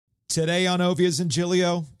Today on Ovias and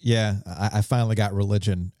Giglio, I finally got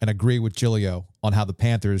religion and agree with Giglio on how the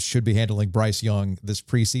Panthers should be handling Bryce Young this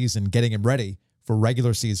preseason, getting him ready for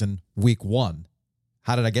regular season week 1.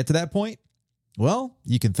 How did I get to that point? Well,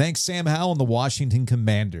 you can thank Sam Howell and the Washington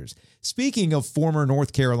Commanders. Speaking of former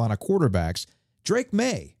North Carolina quarterbacks, Drake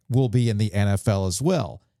Maye will be in the NFL as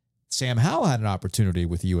well. Sam Howell had an opportunity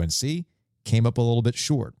with UNC, came up a little bit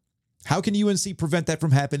short. How can UNC prevent that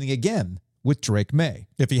from happening again with Drake Maye?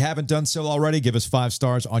 If you haven't done so already, give us 5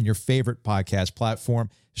 stars on your favorite podcast platform.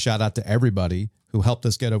 Shout out to everybody who helped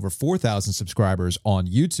us get over 4,000 subscribers on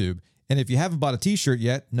YouTube. And if you haven't bought a t-shirt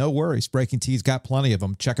yet, no worries. Breaking Tee's got plenty of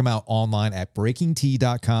them. Check them out online at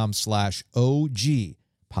breakingtea.com/OG.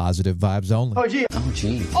 Positive vibes only. OG.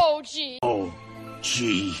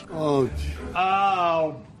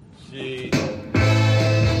 OG.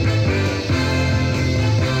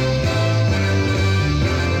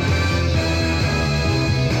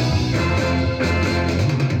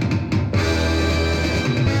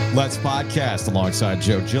 Let's podcast alongside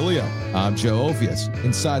Joe Giglio. I'm Joe Ovias,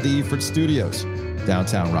 inside the Eford Studios,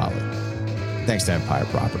 downtown Raleigh. Thanks to Empire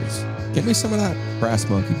Properties. Get me some of that brass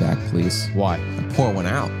monkey back, please. Why? I pour one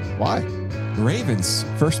out. Why? The Ravens'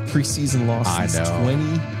 first preseason loss since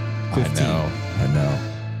 2015. I know.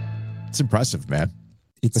 It's impressive, man.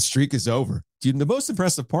 The streak is over. Dude, the most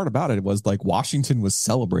impressive part about it was like Washington was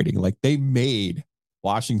celebrating. Like they made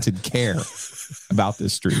Washington care about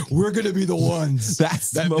this streak. We're going to be the ones That's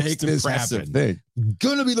the most impressive thing.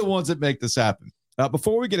 Going to be the ones that make this happen.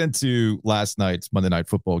 Before we get into last night's Monday Night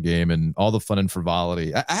Football game and all the fun and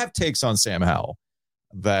frivolity, I have takes on Sam Howell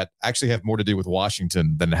that actually have more to do with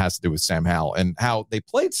Washington than it has to do with Sam Howell and how they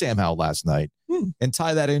played Sam Howell last night and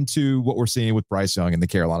tie that into what we're seeing with Bryce Young and the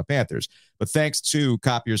Carolina Panthers. But thanks to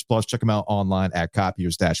Copiers Plus, check them out online at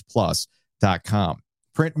copiers-plus.com.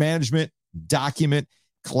 Print management, document,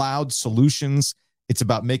 cloud solutions. It's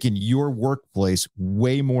about making your workplace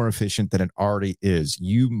way more efficient than it already is.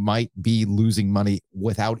 You might be losing money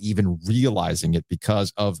without even realizing it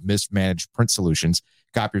because of mismanaged print solutions.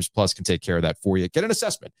 Copiers Plus can take care of that for you. Get an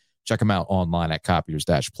assessment. Check them out online at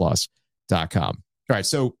copiers-plus.com. All right,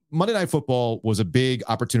 so Monday Night Football was a big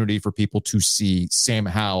opportunity for people to see Sam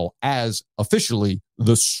Howell as officially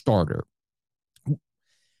the starter.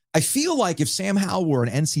 I feel like if Sam Howell were an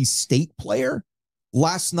NC State player,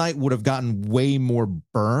 last night would have gotten way more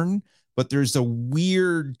burn, but there's a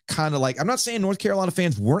weird kind of like, I'm not saying North Carolina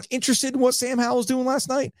fans weren't interested in what Sam Howell was doing last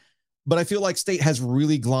night, but I feel like State has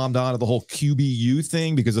really glommed on to the whole QBU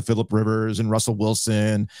thing because of Phillip Rivers and Russell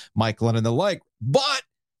Wilson, Mike Glennon and the like. But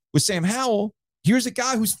with Sam Howell, here's a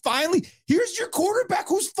guy here's your quarterback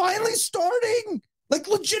who's finally starting, like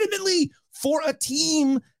legitimately for a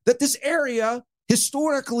team that this area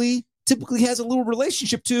historically typically has a little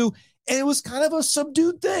relationship to. And it was kind of a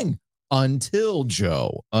subdued thing until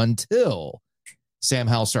Sam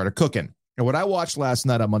Howell started cooking. And what I watched last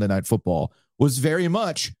night on Monday Night Football was very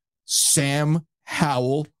much Sam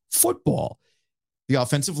Howell football. The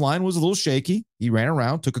offensive line was a little shaky. He ran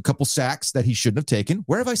around, took a couple sacks that he shouldn't have taken.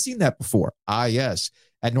 Where have I seen that before? Yes,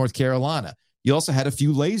 at North Carolina. He also had a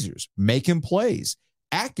few lasers, making plays,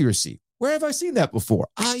 accuracy. Where have I seen that before?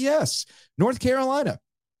 Yes, North Carolina.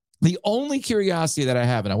 The only curiosity that I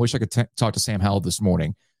have, and I wish I could talk to Sam Howell this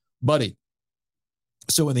morning, buddy.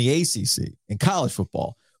 So in the ACC, in college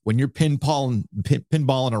football, when you're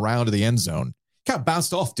pinballing around to the end zone, kind of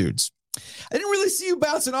bounced off dudes. I didn't really see you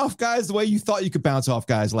bouncing off guys the way you thought you could bounce off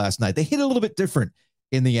guys last night. They hit a little bit different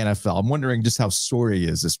in the NFL. I'm wondering just how sore he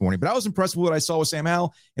is this morning. But I was impressed with what I saw with Sam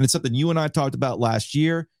Howell, and it's something you and I talked about last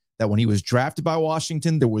year, that when he was drafted by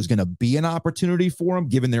Washington, there was going to be an opportunity for him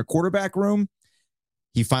given their quarterback room.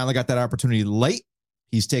 He finally got that opportunity late.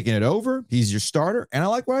 He's taking it over. He's your starter. And I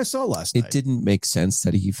like what I saw last night. It didn't make sense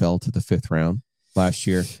that he fell to the 5th round last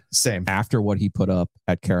year. Same. After what he put up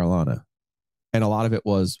at Carolina. And a lot of it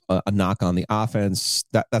was a knock on the offense.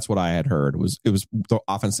 That's what I had heard. It was the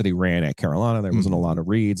offense that he ran at Carolina. There wasn't a lot of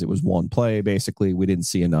reads. It was one play, basically. We didn't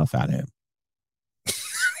see enough out of him.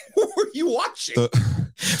 What were you watching?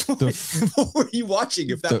 What were you watching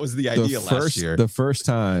if that was the idea last year? The first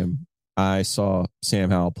time I saw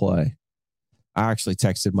Sam Howell play, I actually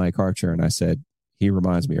texted Mike Archer and I said, he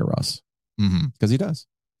reminds me of Russ. Because he does.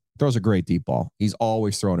 Throws a great deep ball. He's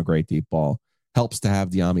always throwing a great deep ball. Helps to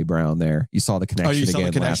have De'Ami Brown there. You saw the connection you saw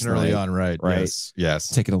again the connection last early night, on, right? Yes.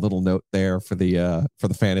 Taking a little note there for the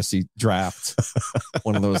fantasy draft,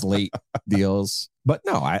 one of those late deals. But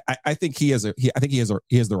no, I think he has the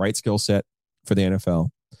right skill set for the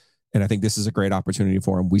NFL. And I think this is a great opportunity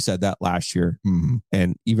for him. We said that last year,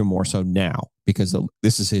 and even more so now because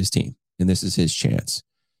this is his team and this is his chance.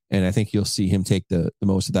 And I think you'll see him take the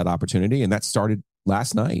most of that opportunity. And that started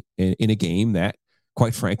last night in a game that,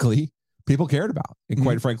 quite frankly, people cared about. And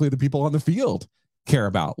quite frankly, the people on the field care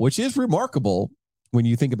about, which is remarkable when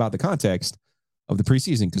you think about the context of the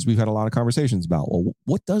preseason, because we've had a lot of conversations about, well,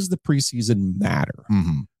 what does the preseason matter?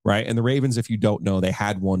 Right. And the Ravens, if you don't know, they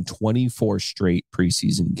had won 24 straight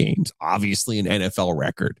preseason games, obviously an NFL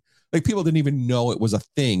record. Like, people didn't even know it was a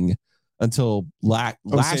thing until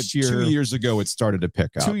last year. 2 years ago, it started to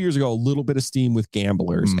pick up. 2 years ago, a little bit of steam with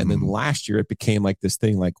gamblers. And then last year, it became like this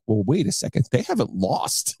thing like, well, wait a second. They haven't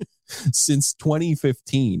lost since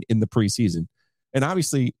 2015 in the preseason. And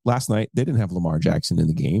obviously, last night, they didn't have Lamar Jackson in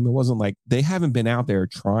the game. It wasn't like they haven't been out there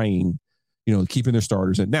trying, keeping their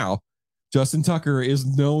starters. And now, Justin Tucker is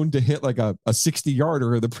known to hit like a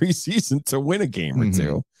 60-yarder in the preseason to win a game or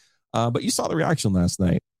two. But you saw the reaction last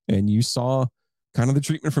night, and you saw kind of the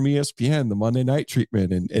treatment from ESPN, the Monday night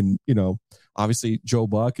treatment. And obviously Joe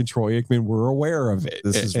Buck and Troy Aikman were aware of it.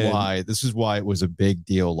 This is why it was a big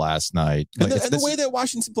deal last night. And the way that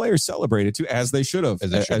Washington players celebrated too, as they should have,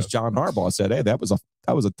 as John Harbaugh said, hey, that was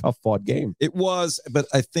a tough fought game. It was, but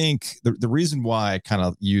I think the reason why I kind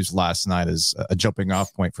of used last night as a jumping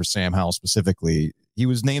off point for Sam Howell specifically, he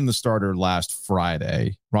was named the starter last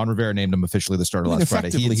Friday. Ron Rivera named him officially the starter last Friday.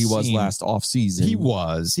 He was last offseason. He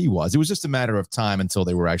was. It was just a matter of time until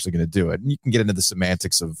they were actually going to do it. And you can get into the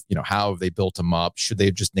semantics of, how they built him up. Should they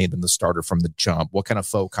have just named him the starter from the jump? What kind of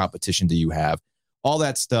faux competition do you have? All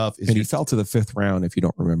that stuff. And he fell to the 5th round, if you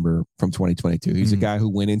don't remember, from 2022. He's a guy who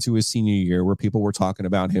went into his senior year where people were talking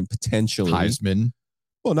about him potentially. Heisman.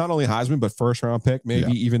 Well, not only Heisman, but 1st round pick,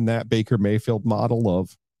 maybe even that Baker Mayfield model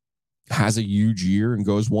of has a huge year and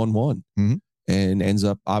goes 1-1 and ends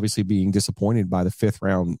up obviously being disappointed by the 5th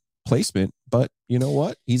round placement. But you know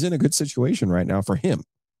what? He's in a good situation right now for him.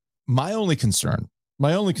 My only concern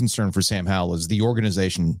for Sam Howell is the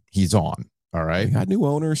organization he's on. All right. He got new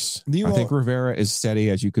owners. I think Rivera is steady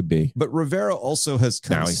as you could be. But Rivera also has...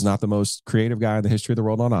 Now, he's not the most creative guy in the history of the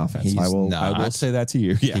world on offense. I will say that to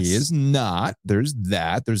you. Yes. He is not. There's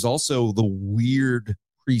that. There's also the weird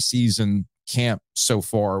preseason camp so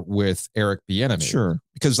far with Eric Bieniemy. Sure.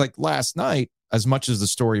 Because like last night, as much as the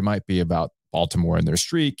story might be about Baltimore and their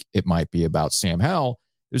streak, it might be about Sam Howell.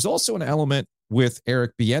 There's also an element with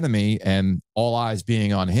Eric Bieniemy and all eyes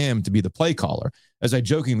being on him to be the play caller. As I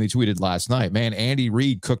jokingly tweeted last night, man, Andy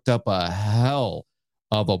Reid cooked up a hell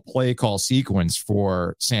of a play call sequence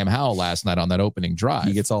for Sam Howell last night on that opening drive.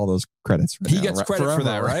 He gets all those credits. He gets credit for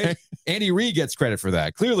that, right? Andy Reid gets credit for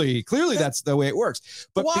that. Clearly, that's the way it works.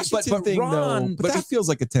 But Washington thing, Ron, though, that feels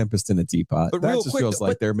like a tempest in a teapot. That just feels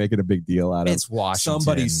like they're making a big deal out of it's Washington.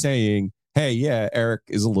 Somebody saying, hey, yeah, Eric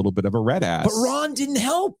is a little bit of a red ass. But Ron didn't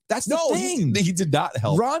help. That's the thing. He did not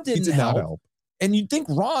help. Ron didn't help. And you'd think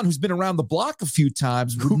Ron, who's been around the block a few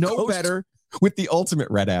times, would know better. With the ultimate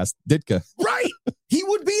red ass, Ditka. Right. He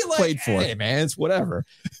would be like, played for hey, man, it's whatever.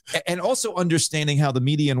 And also understanding how the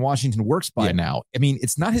media in Washington works by now. I mean,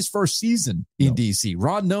 it's not his first season in DC.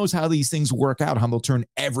 Ron knows how these things work out, how they'll turn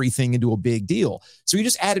everything into a big deal. So he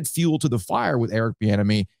just added fuel to the fire with Eric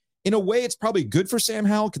Bieniemy. In a way, it's probably good for Sam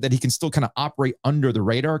Howell that he can still kind of operate under the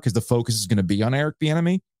radar because the focus is going to be on Eric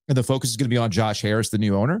Bieniemy and the focus is going to be on Josh Harris, the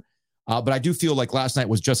new owner. But I do feel like last night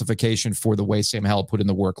was justification for the way Sam Howell put in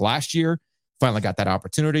the work last year. Finally got that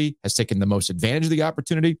opportunity, has taken the most advantage of the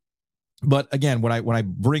opportunity. But again, when I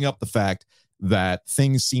bring up the fact that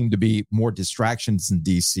things seem to be more distractions in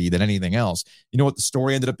DC than anything else, you know what the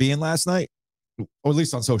story ended up being last night? Or at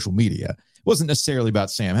least on social media. It wasn't necessarily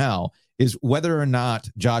about Sam Howell, is whether or not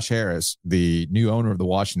Josh Harris, the new owner of the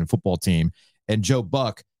Washington football team, and Joe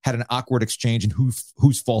Buck had an awkward exchange and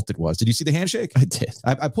whose fault it was. Did you see the handshake? I did.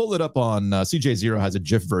 I pulled it up on CJ Zero has a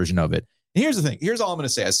GIF version of it. And here's the thing. Here's all I'm going to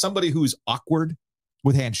say. As somebody who's awkward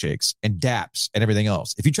with handshakes and daps and everything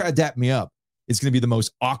else, if you try to dap me up, it's going to be the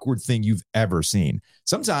most awkward thing you've ever seen.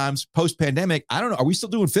 Sometimes post-pandemic, I don't know. Are we still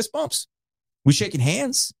doing fist bumps? We shaking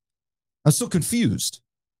hands? I'm still confused.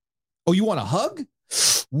 Oh, you want a hug?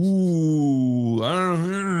 Ooh,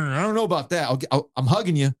 I don't know about that. I'm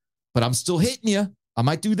hugging you, but I'm still hitting you. I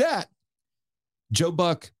might do that. Joe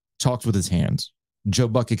Buck talked with his hands. Joe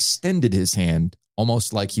Buck extended his hand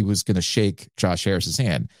almost like he was going to shake Josh Harris's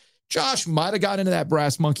hand. Josh might have got into that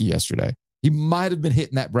brass monkey yesterday. He might have been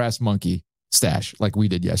hitting that brass monkey stash like we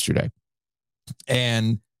did yesterday.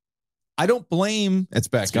 And I don't blame. It's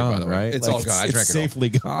back here, gone, by the way. right? It's like, all gone. I drank it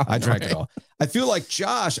safely all. Gone. I drank it all. I feel like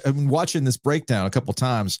Josh, I've been watching this breakdown a couple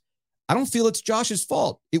times. I don't feel it's Josh's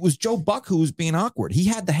fault. It was Joe Buck who was being awkward. He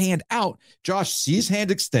had the hand out. Josh sees his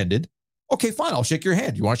hand extended. Okay, fine. I'll shake your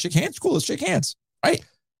hand. You want to shake hands? Cool. Let's shake hands. Right.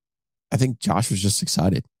 I think Josh was just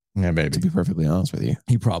excited. Yeah, maybe. To be perfectly honest with you.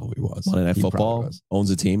 He probably was. Monday Night Football owns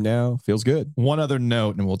a team now. Feels good. One other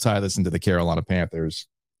note, and we'll tie this into the Carolina Panthers.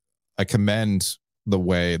 I commend the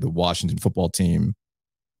way the Washington football team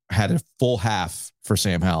had a full half for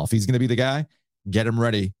Sam Howell. If he's going to be the guy, get him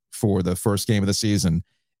ready for the first game of the season.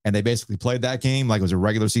 And they basically played that game like it was a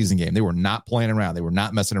regular season game. They were not playing around. They were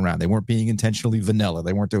not messing around. They weren't being intentionally vanilla.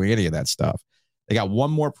 They weren't doing any of that stuff. They got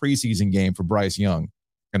one more preseason game for Bryce Young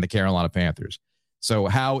and the Carolina Panthers. So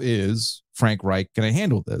how is Frank Reich going to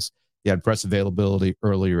handle this? He had press availability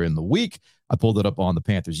earlier in the week. I pulled it up on the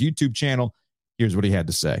Panthers YouTube channel. Here's what he had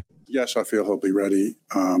to say. Yes, I feel he'll be ready.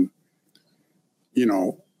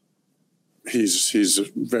 He's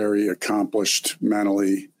very accomplished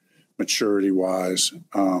mentally, maturity-wise.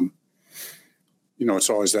 It's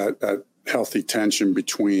always that healthy tension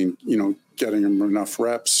between, getting him enough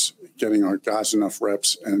reps, getting our guys enough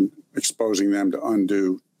reps, and exposing them to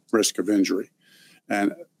undue risk of injury.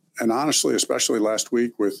 And honestly, especially last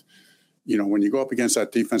week with, when you go up against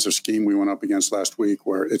that defensive scheme we went up against last week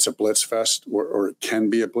where it's a blitz fest or it can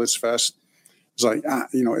be a blitz fest, it's like,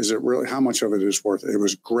 is it really, how much of it is worth it? It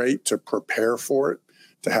was great to prepare for it,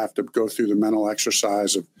 to have to go through the mental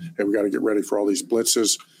exercise of, hey, we got to get ready for all these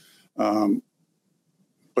blitzes.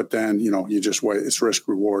 But then, you just wait. It's risk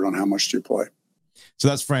reward on how much do you play. So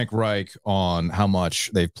that's Frank Reich on how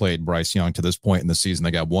much they've played Bryce Young to this point in the season.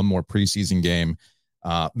 They got one more preseason game.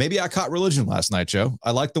 Maybe I caught religion last night, Joe.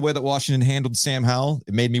 I like the way that Washington handled Sam Howell.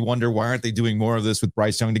 It made me wonder, why aren't they doing more of this with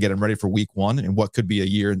Bryce Young to get him ready for week one and what could be a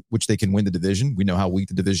year in which they can win the division? We know how weak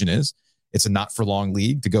the division is. It's a not for long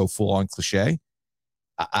league, to go full on cliche.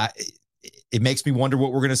 It makes me wonder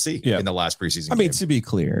what we're going to see in the last preseason game. To be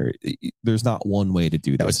clear, there's not one way to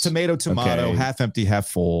do this. It's tomato, okay. Half empty, half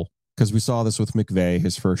full. Because we saw this with McVay,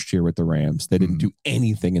 his first year with the Rams. They didn't do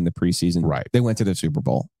anything in the preseason. Right. They went to the Super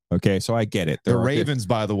Bowl. Okay, so I get it. The Ravens,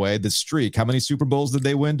 by the way, the streak. How many Super Bowls did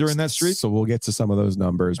they win during that streak? So we'll get to some of those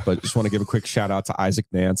numbers, but just want to give a quick shout out to Isaac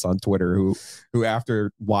Nance on Twitter, who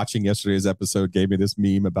after watching yesterday's episode gave me this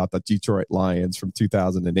meme about the Detroit Lions from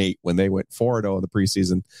 2008 when they went 4-0 in the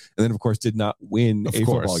preseason, and then of course did not win a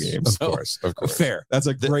football game. Of course. Fair. That's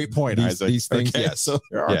a great point, Isaac. These things, okay? yes. So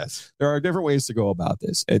there are different ways to go about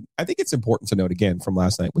this, and I think it's important to note again from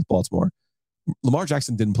last night with Baltimore, Lamar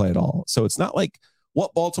Jackson didn't play at all, so it's not like.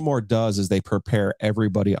 What Baltimore does is they prepare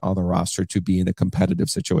everybody on the roster to be in a competitive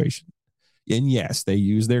situation. And yes, they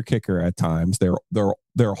use their kicker at times,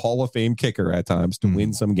 their Hall of Fame kicker at times to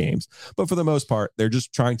win some games. But for the most part, they're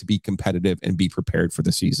just trying to be competitive and be prepared for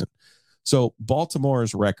the season. So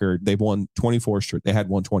Baltimore's record, they've won 24 straight. They had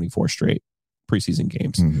won 24 straight preseason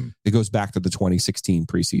games. Mm-hmm. It goes back to the 2016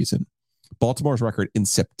 preseason. Baltimore's record in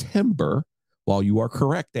September, while you are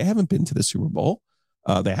correct, they haven't been to the Super Bowl.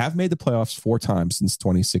 They have made the playoffs 4 times since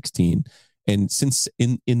 2016. And since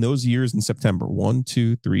in those years in September, 1,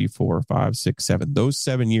 2, 3, 4, 5, 6, 7, those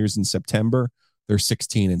 7 years in September, they're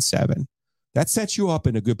 16-7. That sets you up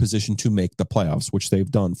in a good position to make the playoffs, which they've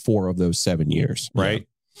done 4 of those 7 years, right?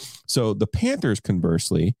 Yeah. So the Panthers,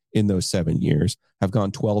 conversely, in those 7 years, have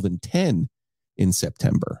gone 12-10 in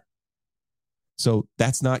September. So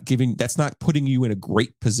that's not putting you in a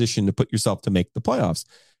great position to put yourself to make the playoffs.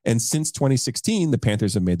 And since 2016, the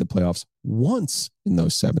Panthers have made the playoffs once in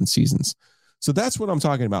those 7 seasons. So that's what I'm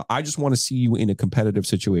talking about. I just want to see you in a competitive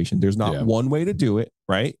situation. There's not one way to do it,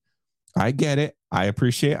 right? I get it. I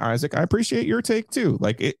appreciate Isaac. I appreciate your take too.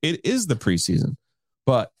 Like it is the preseason,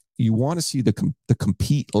 but you want to see the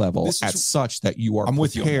compete level at such that you are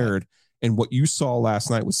prepared. And what you saw last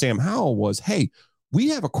night with Sam Howell was, hey, we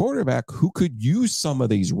have a quarterback who could use some of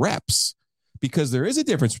these reps. Because there is a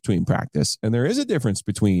difference between practice and there is a difference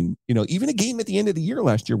between, even a game at the end of the year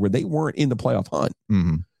last year where they weren't in the playoff hunt.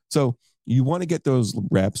 Mm-hmm. So you want to get those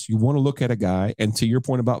reps. You want to look at a guy. And to your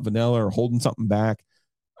point about vanilla or holding something back,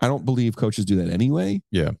 I don't believe coaches do that anyway.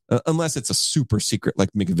 Yeah. Unless it's a super secret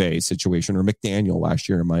like McVay situation or McDaniel last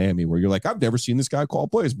year in Miami where you're like, I've never seen this guy call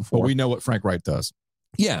plays before. Well, we know what Frank Reich does.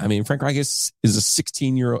 Yeah, I mean, Frank Reich is a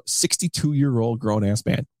 62-year-old grown-ass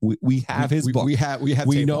man. We have his book. We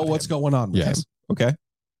know what's going on with him. Okay?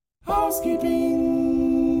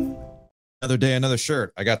 Housekeeping. Another day, another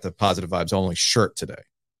shirt. I got the Positive Vibes Only shirt today.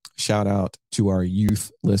 Shout out to our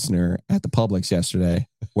youth listener at the Publix yesterday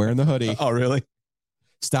wearing the hoodie. Oh, really?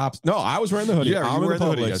 No, I was wearing the hoodie. Yeah, you were wearing the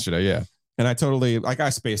hoodie yesterday, yeah. And I totally, I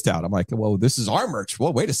spaced out. I'm like, well, this is our merch.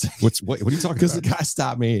 Well, wait a second. What are you talking about? Because the guy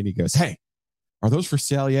stopped me and he goes, hey, are those for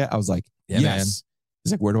sale yet? I was like, yes. Man.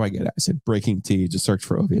 He's like, where do I get it? I said, Breaking Tea. Just search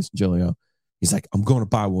for Ovius and Giglio. He's like, I'm going to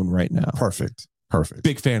buy one right now. Perfect.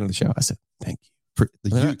 Big fan of the show. I said, thank you.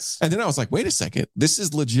 And then I was like, wait a second. This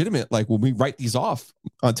is legitimate. Like when we write these off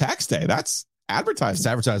on tax day, that's advertising. It's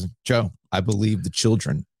advertising. Joe, I believe the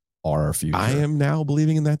children are our future. I am now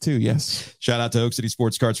believing in that too. Yes. Shout out to Oak City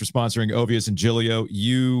Sports Cards for sponsoring Ovius and Gilio.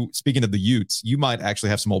 Speaking of the Utes, you might actually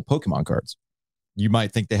have some old Pokemon cards. You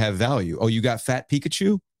might think they have value. Oh, you got Fat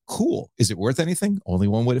Pikachu? Cool. Is it worth anything? Only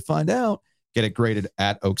one way to find out. Get it graded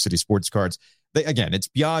at Oak City Sports Cards. Again, it's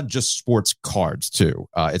beyond just sports cards too.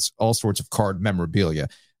 It's all sorts of card memorabilia.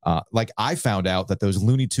 Like I found out that those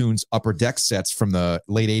Looney Tunes Upper Deck sets from the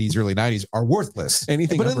late 80s, early 90s are worthless.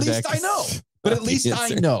 Anything but Upper at least Deck. I know. But at least I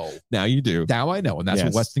know. Now you do. Now I know. And that's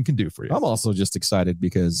what Weston can do for you. I'm also just excited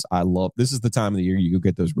because this is the time of the year you go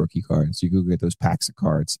get those rookie cards. You go get those packs of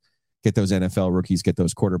cards, get those NFL rookies, get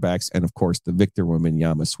those quarterbacks. And of course, the Victor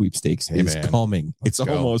Wembanyama sweepstakes is coming. It's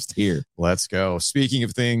almost here. Let's go. Speaking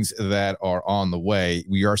of things that are on the way,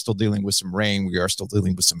 we are still dealing with some rain. We are still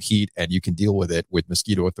dealing with some heat, and you can deal with it with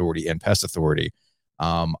Mosquito Authority and Pest Authority.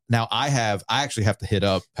 Now I actually have to hit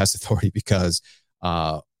up Pest Authority because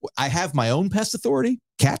I have my own Pest Authority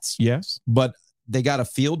cats. Yes. But they got a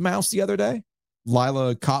field mouse the other day.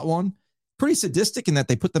 Lila caught one. Pretty sadistic in that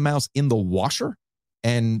they put the mouse in the washer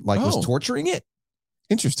and was torturing it.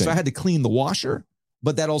 Interesting. So I had to clean the washer,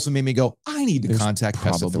 but that also made me go, I need to contact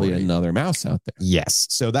Pest Authority. Probably another mouse out there. Yes.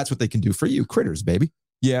 So that's what they can do for you. Critters, baby.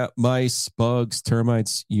 Yeah, mice, bugs,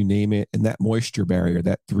 termites, you name it. And that moisture barrier,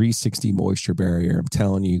 that 360 moisture barrier, I'm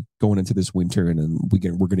telling you, going into this winter, and then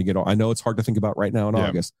we're going to get all, I know it's hard to think about right now in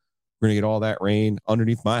August. We're going to get all that rain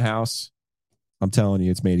underneath my house. I'm telling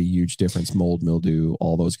you, it's made a huge difference. Mold, mildew,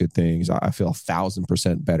 all those good things. I feel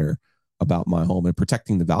 1,000% better about my home and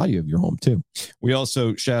protecting the value of your home too. We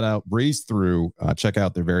also shout out Breeze Through. Check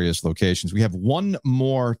out their various locations. We have one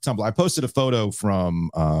more tumbler. I posted a photo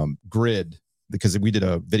from Grid because we did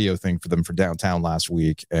a video thing for them for downtown last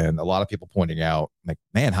week, and a lot of people pointing out, like,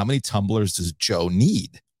 man, how many tumblers does Joe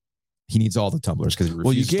need? He needs all the tumblers because he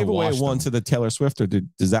refuses to wash them. Well, you gave away one to the Taylor Swift, or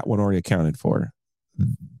does that one already accounted for?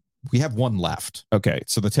 We have one left. Okay,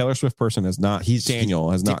 so the Taylor Swift person has not.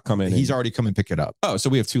 Daniel has not come in. He's already come and pick it up. Oh, so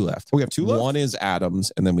we have two left. We have two left. One is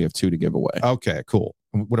Adams, and then we have two to give away. Okay, cool.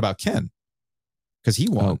 What about Ken? Because he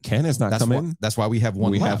won. Oh, Ken has not come in. That's why we have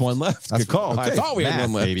one. We left. have one left. That's good call. Okay. I thought we had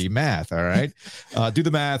one left. Baby, math. All right. Do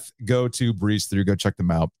the math. Go to Breeze Through. Go check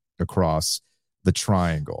them out across the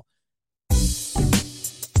triangle.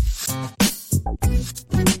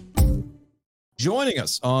 Joining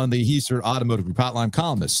us on the Heaster Automotive Group Hotline,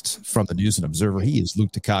 columnist from the News and Observer, he is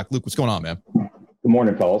Luke DeCock. Luke, what's going on, man? Good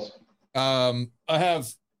morning, fellas.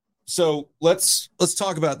 So let's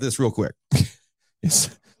talk about this real quick.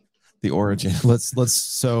 Yes. The origin.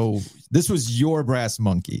 So this was your brass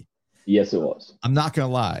monkey. Yes, it was. I'm not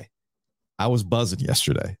gonna lie, I was buzzing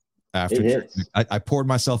yesterday after I poured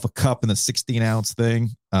myself a cup in the 16-ounce thing,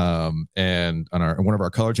 and on one of our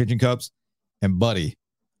color changing cups, and buddy,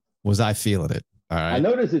 was I feeling it? All right. I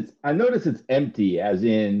notice it's empty, as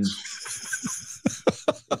in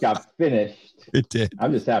it got finished. It did.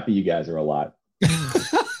 I'm just happy you guys are alive.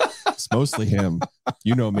 It's mostly him.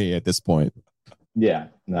 You know me at this point. Yeah,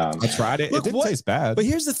 no. I tried it. It didn't taste bad. But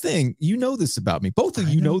here's the thing. You know this about me. Both of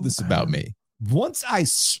you know this about me. Once I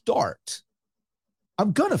start,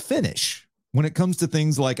 I'm going to finish when it comes to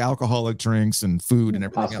things like alcoholic drinks and food and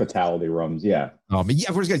everything Hospitality rooms, yeah. Of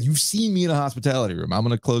course, guys, you've seen me in a hospitality room. I'm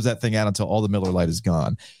going to close that thing out until all the Miller Lite is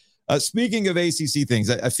gone. Speaking of ACC things,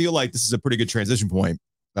 I feel like this is a pretty good transition point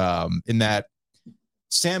in that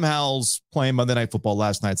Sam Howell's playing Monday Night Football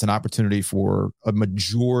last night. It's an opportunity for a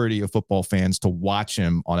majority of football fans to watch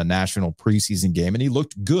him on a national preseason game, and he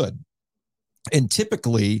looked good. And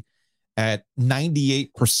typically at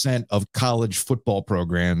 98% of college football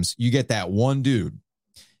programs, you get that one dude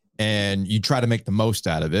and you try to make the most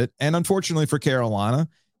out of it. And unfortunately for Carolina,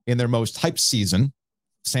 in their most hyped season,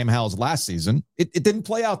 Sam Howell's last season, it didn't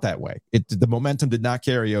play out that way. The momentum did not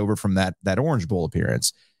carry over from that Orange Bowl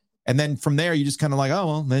appearance. And then from there, you just kind of like, oh,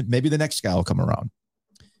 well, maybe the next guy will come around.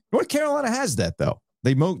 North Carolina has that, though.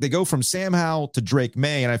 They go from Sam Howell to Drake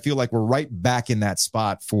Maye, and I feel like we're right back in that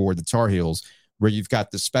spot for the Tar Heels, where you've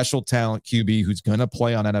got the special talent QB who's going to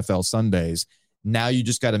play on NFL Sundays. Now you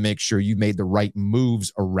just got to make sure you made the right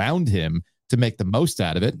moves around him to make the most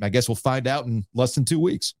out of it. And I guess we'll find out in less than 2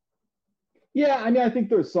 weeks. Yeah, I mean, I think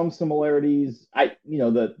there's some similarities.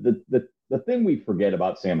 The thing we forget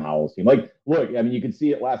about Sam Howell's team, like, look, I mean, you could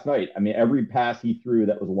see it last night. I mean, every pass he threw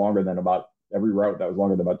that was longer than every route that was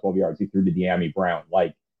longer than about 12 yards, he threw to De'Ami Brown.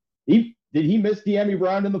 Like, did he miss De'Ami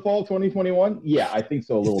Brown in the fall of 2021? Yeah, I think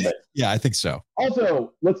so, a little bit. Yeah, I think so.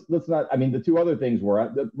 Also, let's not. I mean, the two other things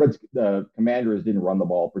were the Commanders didn't run the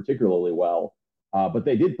ball particularly well, but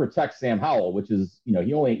they did protect Sam Howell, which is,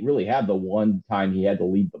 he only really had the one time he had to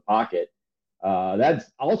leave the pocket.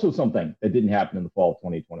 That's also something that didn't happen in the fall of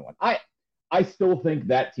 2021. I still think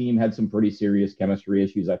that team had some pretty serious chemistry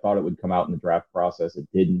issues. I thought it would come out in the draft process. It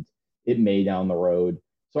didn't. It may down the road.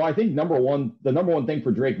 So I think the number one thing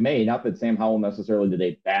for Drake Maye, not that Sam Howell necessarily did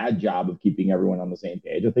a bad job of keeping everyone on the same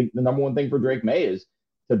page. I think the number one thing for Drake Maye is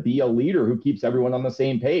to be a leader who keeps everyone on the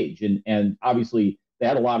same page. And obviously they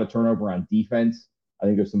had a lot of turnover on defense. I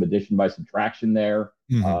think there's some addition by subtraction there.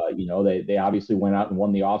 Mm-hmm. They obviously went out and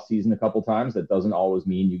won the offseason a couple times. That doesn't always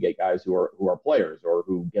mean you get guys who are players or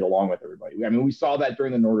who get along with everybody. I mean, we saw that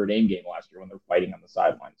during the Notre Dame game last year when they're fighting on the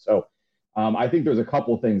sideline. So I think there's a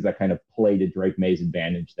couple of things that kind of play to Drake Maye's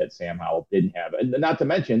advantage that Sam Howell didn't have. And not to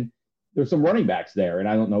mention, there's some running backs there, and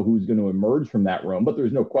I don't know who's going to emerge from that room, but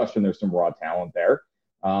there's no question there's some raw talent there.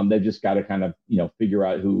 They've just got to kind of, figure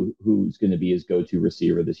out who's going to be his go-to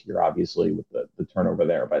receiver this year, obviously, with the turnover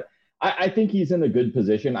there. But I think he's in a good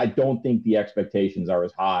position. I don't think the expectations are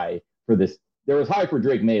as high for this. They're as high for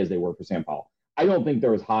Drake Maye as they were for Sam Howell. I don't think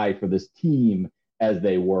they're as high for this team as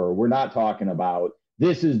they were. We're not talking about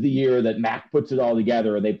this is the year that Mac puts it all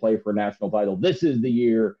together and they play for a national title. This is the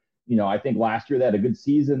year, I think last year they had a good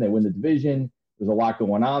season. They win the division. There's a lot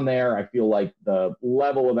going on there. I feel like the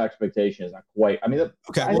level of expectation is not quite. I mean,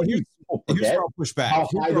 okay. Well, here's where I'll push back. How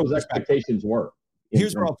high those expectations were.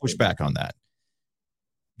 Here's where I'll push back on that.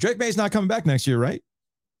 Drake Maye's not coming back next year, right?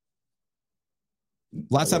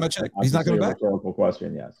 Last time I checked, he's not coming back. Rhetorical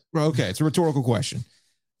question, yes. Okay, it's a rhetorical question.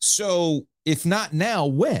 So, if not now,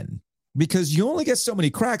 when? Because you only get so many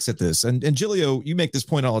cracks at this. And Giglio, you make this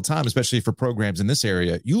point all the time, especially for programs in this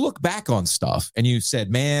area. You look back on stuff and you said,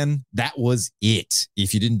 man, that was it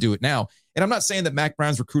if you didn't do it now. And I'm not saying that Mac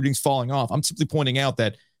Brown's recruiting's falling off. I'm simply pointing out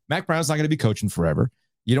that Mac Brown's not going to be coaching forever.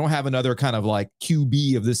 You don't have another kind of like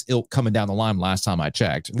QB of this ilk coming down the line last time I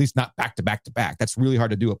checked, at least not back to back to back. That's really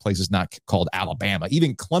hard to do at places not called Alabama.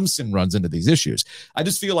 Even Clemson runs into these issues. I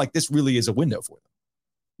just feel like this really is a window for them.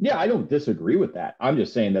 Yeah, I don't disagree with that. I'm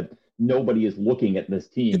just saying that nobody is looking at this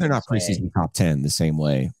team. And they're not preseason top 10 the same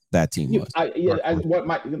way that team was.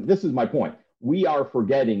 This is my point. We are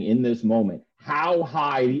forgetting in this moment how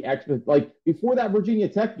high the before that Virginia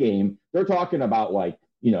Tech game, they're talking about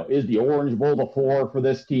is the Orange Bowl the floor for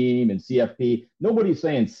this team and CFP? Nobody's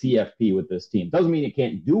saying CFP with this team. Doesn't mean it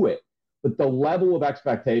can't do it, but the level of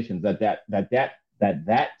expectations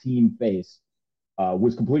that team faced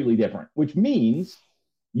was completely different, which means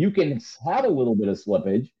you can have a little bit of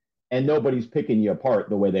slippage and nobody's picking you apart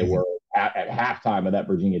the way they were at halftime of that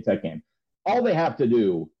Virginia Tech game. All they have to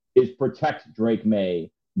do is protect Drake Maye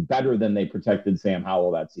better than they protected Sam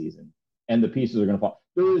Howell that season, and the pieces are going to fall.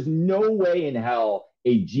 There is no way in hell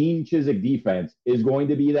a Gene Chizik defense is going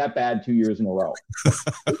to be that bad 2 years in a row.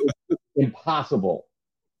 It's impossible.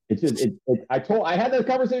 It's just I had that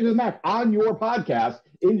conversation with Mac on your podcast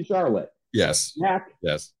in Charlotte. Yes. Mac,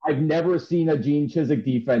 yes. I've never seen a Gene Chizik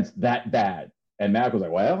defense that bad. And Mac was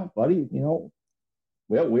like, well, buddy, we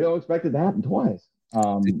all expected to happen twice.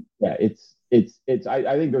 I think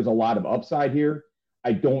there's a lot of upside here.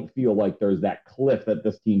 I don't feel like there's that cliff that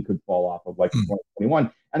this team could fall off of like in 2021.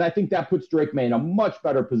 And I think that puts Drake Maye in a much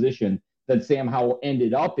better position than Sam Howell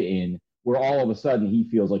ended up in, where all of a sudden he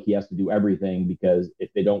feels like he has to do everything because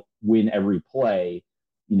if they don't win every play,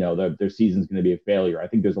 their season's going to be a failure. I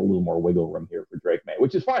think there's a little more wiggle room here for Drake Maye,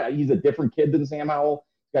 which is fine. He's a different kid than Sam Howell.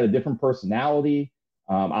 He's got a different personality.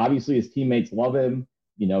 Obviously, his teammates love him.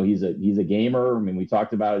 He's a gamer. I mean, we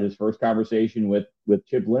talked about it. His first conversation with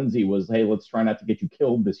Chip Lindsey was, "Hey, let's try not to get you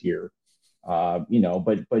killed this year." But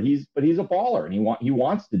he's a baller, and he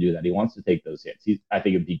wants to do that. He wants to take those hits. I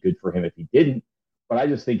think it'd be good for him if he didn't. But I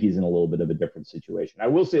just think he's in a little bit of a different situation. I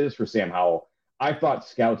will say this for Sam Howell. I thought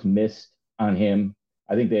scouts missed on him.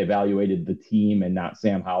 I think they evaluated the team and not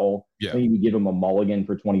Sam Howell. Yeah. I think you give him a mulligan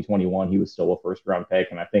for 2021. He was still a first-round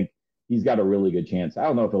pick, and I think he's got a really good chance. I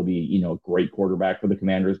don't know if he'll be, a great quarterback for the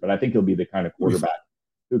Commanders, but I think he'll be the kind of quarterback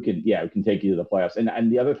who can take you to the playoffs.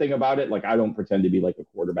 And the other thing about it, I don't pretend to be like a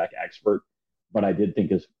quarterback expert, but I did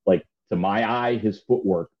think to my eye, his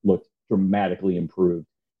footwork looked dramatically improved.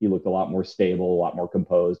 He looked a lot more stable, a lot more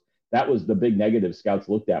composed. That was the big negative scouts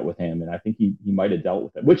looked at with him, and I think he might have dealt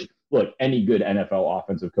with it, which, look, any good NFL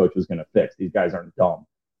offensive coach was going to fix. These guys aren't dumb,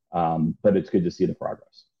 but it's good to see the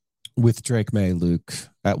progress. With Drake Maye, Luke,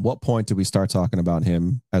 at what point do we start talking about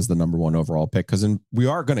him as the number one overall pick? Because we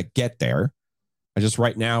are going to get there.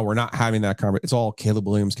 Right now, we're not having that conversation. It's all Caleb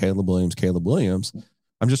Williams.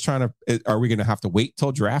 I'm just trying to, are we going to have to wait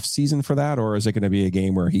till draft season for that? Or is it going to be a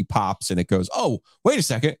game where he pops and it goes, oh, wait a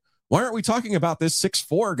second. Why aren't we talking about this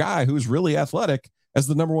 6'4" guy who's really athletic as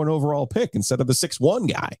the number one overall pick instead of the 6'1"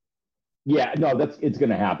 guy? Yeah, no, it's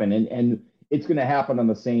going to happen. And it's going to happen on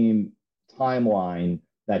the same timeline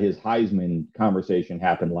that his Heisman conversation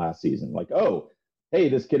happened last season. Like, oh, hey,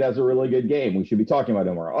 this kid has a really good game. We should be talking about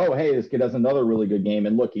him more. Oh, hey, this kid has another really good game.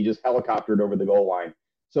 And look, he just helicoptered over the goal line.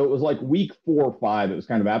 So it was like week 4 or 5. It was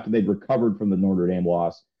kind of after they'd recovered from the Notre Dame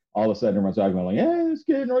loss. All of a sudden, everyone's talking about like, hey, this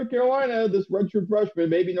kid in North Carolina, this redshirt freshman,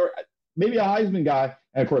 maybe a Heisman guy.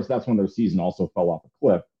 And of course, that's when their season also fell off a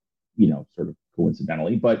cliff, sort of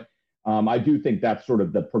coincidentally. But I do think that's sort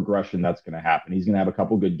of the progression that's going to happen. He's going to have a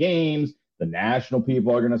couple good games. The national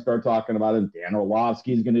people are going to start talking about him. Dan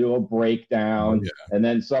Orlovsky is going to do a breakdown. And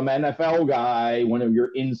then some NFL guy, one of your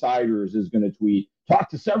insiders, is going to tweet, talk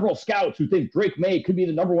to several scouts who think Drake Maye could be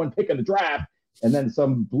the number 1 pick in the draft. And then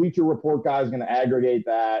some Bleacher Report guy is going to aggregate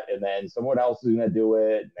that. And then someone else is going to do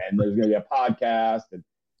it. And there's going to be a podcast. And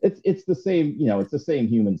it's the same, it's the same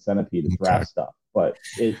human centipede of draft stuff. But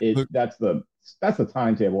that's the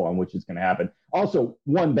timetable on which it's going to happen. Also,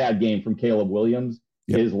 one bad game from Caleb Williams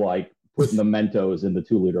is like putting the Mentos in the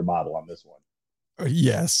 2-liter bottle on this one.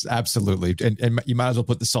 Yes, absolutely. And you might as well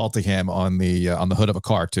put the salty ham on the hood of a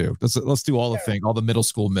car too. Let's do all the middle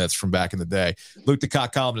school myths from back in the day. Luke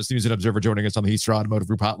DeCock, columnist, News and Observer, joining us on the Eastern Automotive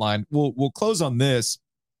Group hotline. We'll close on this.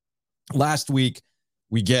 Last week,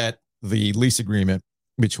 we get the lease agreement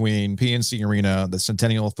between PNC Arena, the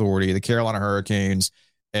Centennial Authority, the Carolina Hurricanes,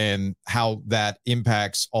 and how that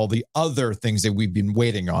impacts all the other things that we've been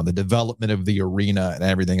waiting on, the development of the arena and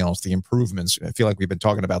everything else, the improvements. I feel like we've been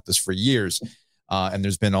talking about this for years, and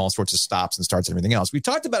there's been all sorts of stops and starts and everything else. We've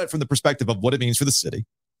talked about it from the perspective of what it means for the city.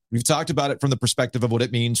 We've talked about it from the perspective of what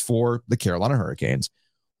it means for the Carolina Hurricanes.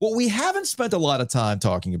 What we haven't spent a lot of time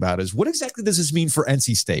talking about is what exactly does this mean for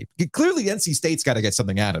NC State? Clearly, NC State's got to get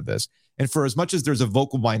something out of this. And for as much as there's a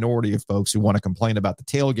vocal minority of folks who want to complain about the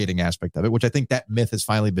tailgating aspect of it, which I think that myth has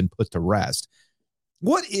finally been put to rest,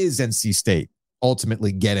 what is NC State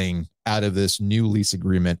ultimately getting out of this new lease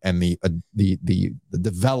agreement and the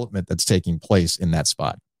development that's taking place in that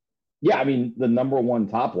spot? Yeah, I mean, the number one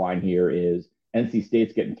top line here is NC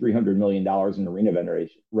State's getting $300 million in arena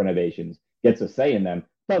renovations, gets a say in them,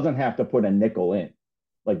 doesn't have to put a nickel in.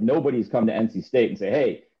 Like, nobody's come to NC State and say,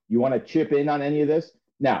 hey, you want to chip in on any of this?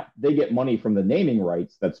 Now, they get money from the naming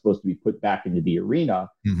rights that's supposed to be put back into the arena.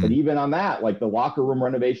 Mm-hmm. But even on that, like the locker room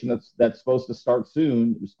renovation that's supposed to start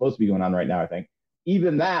soon, it's supposed to be going on right now, I think.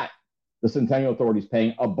 Even that, the Centennial Authority is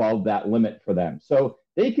paying above that limit for them. So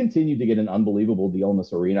they continue to get an unbelievable deal in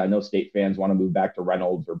this arena. I know State fans want to move back to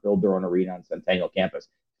Reynolds or build their own arena on Centennial campus.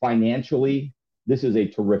 Financially, this is a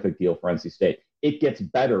terrific deal for NC State. It gets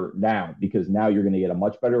better now because now you're going to get a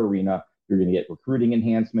much better arena. You're going to get recruiting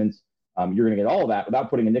enhancements. You're going to get all of that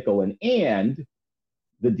without putting a nickel in. And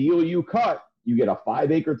the deal you cut, you get a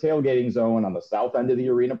 5-acre tailgating zone on the south end of the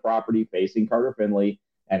arena property facing Carter Finley.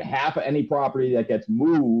 And half of any property that gets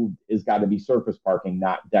moved is got to be surface parking,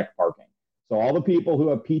 not deck parking. So all the people who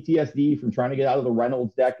have PTSD from trying to get out of the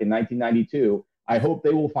Reynolds deck in 1992, I hope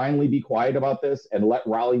they will finally be quiet about this and let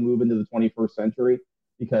Raleigh move into the 21st century,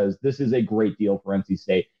 because this is a great deal for NC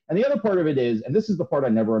State. And the other part of it is, and this is the part I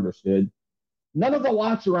never understood, none of the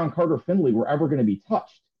lots around Carter Finley were ever going to be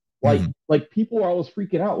touched. Like people are always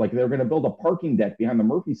freaking out, like they were going to build a parking deck behind the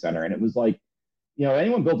Murphy Center. And it was like,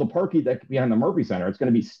 anyone builds a parking deck behind the Murphy Center, it's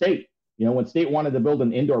going to be State. When State wanted to build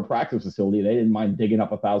an indoor practice facility, they didn't mind digging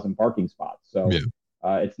up 1,000 parking spots. So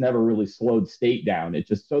it's never really slowed State down. It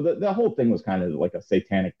just, so the whole thing was kind of like a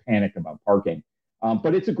satanic panic about parking.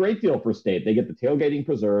 But it's a great deal for State. They get the tailgating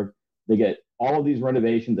preserved. They get all of these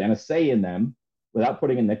renovations and a say in them without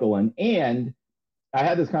putting a nickel in. And I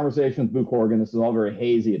had this conversation with Boo Corrigan. This is all very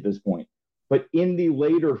hazy at this point. But in the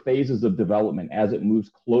later phases of development, as it moves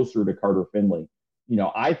closer to Carter Finley,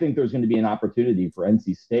 I think there's going to be an opportunity for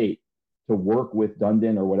NC State to work with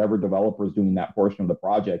Dundon or whatever developer is doing that portion of the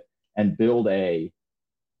project and build a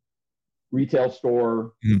retail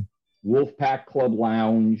store, Wolfpack Club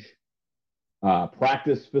lounge,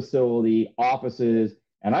 practice facility, offices.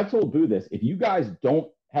 And I've told Boo this, if you guys don't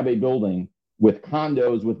have a building with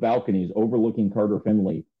condos with balconies overlooking Carter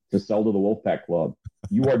Finley to sell to the Wolfpack Club,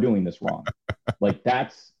 you are doing this wrong. Like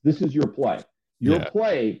this is your play. Your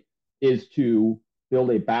play is to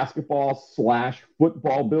build a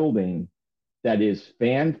basketball/football building that is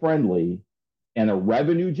fan friendly and a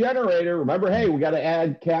revenue generator. Remember, hey, we got to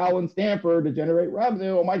add Cal and Stanford to generate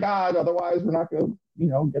revenue. Oh my God. Otherwise we're not going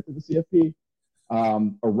to, get to the CFP.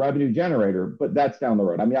 A revenue generator, but that's down the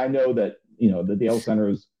road. I mean, I know that, the Dale Center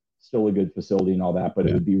is still a good facility and all that, but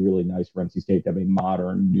it would be really nice for NC State to have a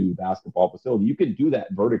modern new basketball facility. You can do that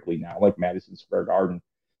vertically now, like Madison Square Garden.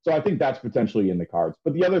 So I think that's potentially in the cards.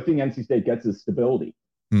 But the other thing NC State gets is stability.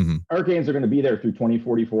 Mm-hmm. Hurricanes are going to be there through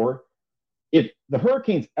 2044. If the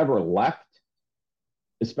Hurricanes ever left,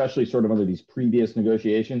 especially sort of under these previous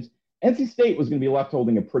negotiations, NC State was going to be left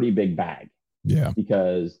holding a pretty big bag. Yeah.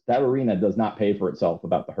 Because that arena does not pay for itself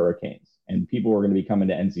without the Hurricanes. And people are going to be coming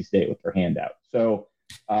to NC State with their hand out. So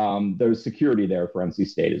there's security there for NC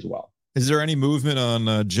State as well. Is there any movement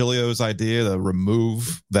on Giglio's idea to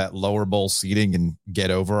remove that lower bowl seating and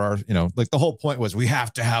get over our, like the whole point was we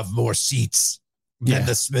have to have more seats than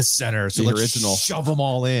the Smith Center. So let's shove them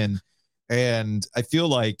all in. And I feel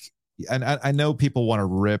like, and I know people want to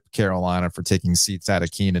rip Carolina for taking seats out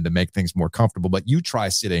of Keenan to make things more comfortable, but you try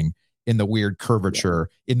sitting in the weird curvature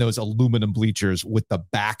in those aluminum bleachers with the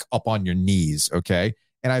back up on your knees. Okay.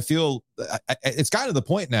 And I feel it's gotten to the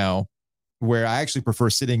point now where I actually prefer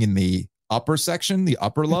sitting in the upper section, the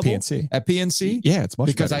upper level at PNC. Yeah, it's much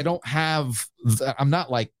because better. I don't have, I'm not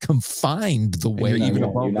like confined the way even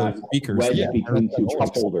above the speakers. Between two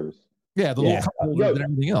cup holders. Yeah, the little cup holders and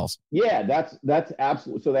everything else. Yeah, that's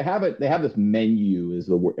absolutely. So they have this menu is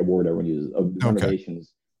the word everyone uses of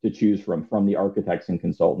renovations to choose from the architects and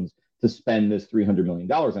consultants to spend this $300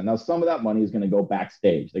 million on. Now, some of that money is going to go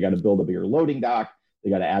backstage. They got to build a bigger loading dock. They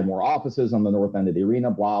got to add more offices on the north end of the arena,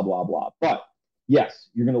 blah, blah, blah. But yes,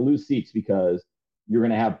 you're going to lose seats because you're going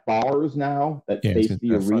to have bars now that face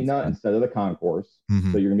the arena instead of the concourse.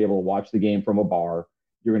 Mm-hmm. So you're going to be able to watch the game from a bar.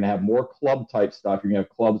 You're going to have more club type stuff. You're going to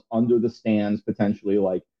have clubs under the stands potentially.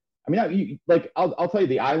 I'll tell you,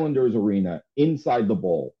 the Islanders arena inside the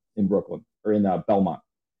bowl in Brooklyn or in Belmont,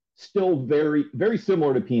 still very, very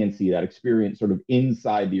similar to PNC, that experience sort of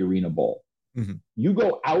inside the arena bowl. Mm-hmm. You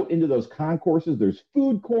go out into those concourses, there's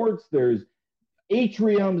food courts, there's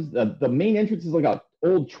atriums. The main entrance is like an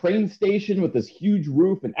old train station with this huge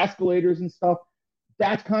roof and escalators and stuff.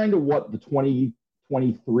 That's kind of what the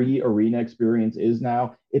 2023 arena experience is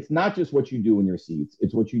now. It's not just what you do in your seats,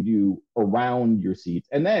 it's what you do around your seats.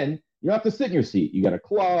 And then you don't have to sit in your seat. You got a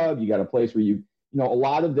club, you got a place where a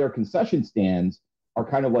lot of their concession stands are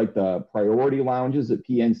kind of like the priority lounges at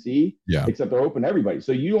PNC, except they're open to everybody.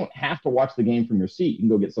 So you don't have to watch the game from your seat. You can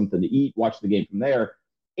go get something to eat, watch the game from there.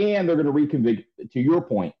 And they're going to reconfigure, to your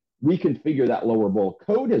point, reconfigure that lower bowl.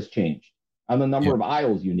 Code has changed on the number of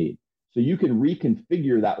aisles you need. So you can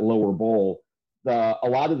reconfigure that lower bowl. A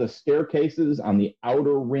lot of the staircases on the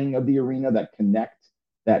outer ring of the arena that connect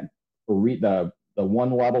the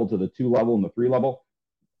 1 level to the 2 level and the 3 level,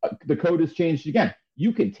 the code has changed again.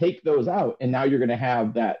 You can take those out, and now you're going to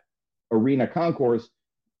have that arena concourse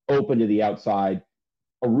open to the outside.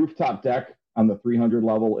 A rooftop deck on the 300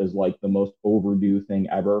 level is like the most overdue thing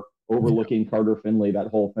ever, overlooking Carter Finley, that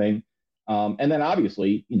whole thing. And then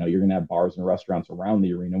obviously, you're going to have bars and restaurants around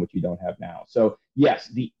the arena, which you don't have now. So yes,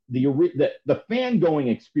 the fan going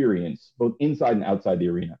experience, both inside and outside the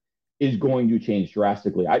arena, is going to change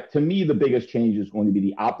drastically. To me, the biggest change is going to be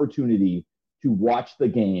the opportunity to watch the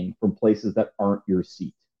game from places that aren't your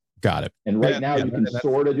seat. Got it. And right now you can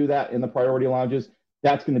sort of do that in the priority lounges.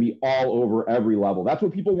 That's going to be all over every level. That's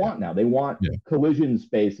what people want now. They want collision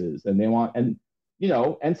spaces, and they want,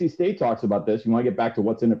 NC State talks about this. You want to get back to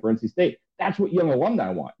what's in it for NC State. That's what young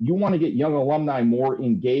alumni want. You want to get young alumni more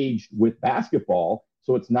engaged with basketball.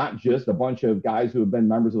 So it's not just a bunch of guys who have been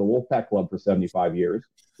members of the Wolfpack Club for 75 years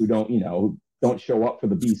who don't show up for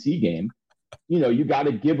the BC game. You got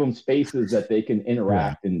to give them spaces that they can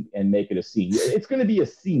interact and make it a scene. It's going to be a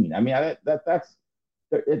scene. I mean, that's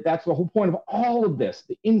the whole point of all of this,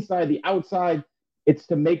 the inside, the outside. It's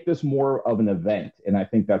to make this more of an event. And I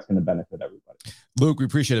think that's going to benefit everybody. Luke, we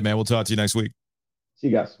appreciate it, man. We'll talk to you next week. See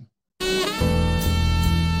you guys.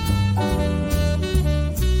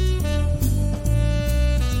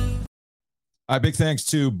 All right, big thanks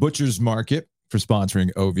to Butcher's Market for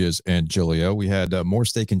sponsoring Ovia's and Giglio. We had more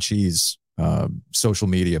steak and cheese social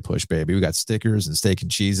media push, baby. We got stickers and steak and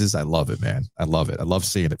cheeses. I love it, man. I love it. I love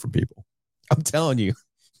seeing it from people. I'm telling you,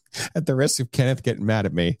 at the risk of Kenneth getting mad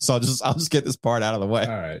at me, so I'll just get this part out of the way.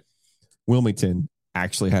 All right. Wilmington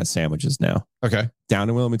actually has sandwiches now. Okay. Down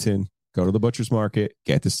in Wilmington, go to the Butcher's Market,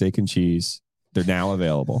 get the steak and cheese. They're now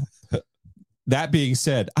available. That being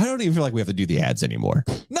said, I don't even feel like we have to do the ads anymore.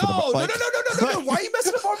 No. Why are you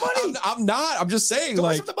messing up our money? I'm not. I'm just saying, don't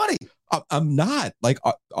mess up the money. I'm not. Like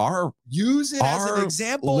our use it as an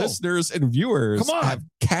example. Listeners and viewers have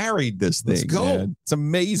carried this thing. Let's go. Man. It's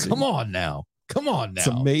amazing. Come on now. It's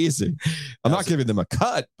amazing. I'm not giving them a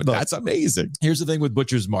cut, but that's amazing. Here's the thing with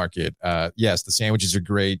Butcher's Market. Yes, the sandwiches are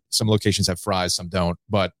great. Some locations have fries, some don't.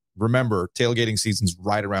 But remember, tailgating season's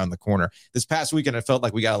right around the corner. This past weekend, I felt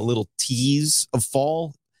like we got a little tease of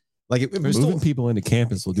fall. Like moving people into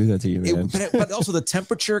campus will do that to you, man. But also the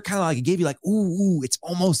temperature kind of like it gave you like, ooh, it's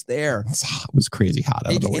almost there. It was crazy hot.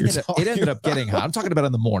 I don't know what you're talking It ended up getting hot. I'm talking about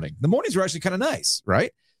in the morning. The mornings were actually kind of nice,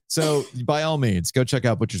 right? So by all means, go check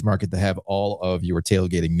out Butcher's Market to have all of your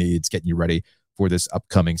tailgating needs, getting you ready for this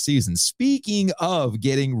upcoming season. Speaking of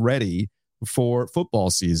getting ready for football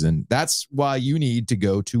season, that's why you need to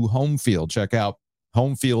go to Home Field. Check out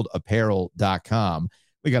homefieldapparel.com.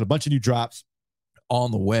 We got a bunch of new drops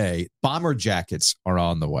on the way. Bomber jackets are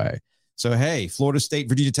on the way. So, hey, Florida State,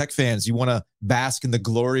 Virginia Tech fans, you want to bask in the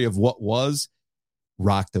glory of what was?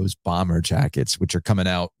 Rock those bomber jackets, which are coming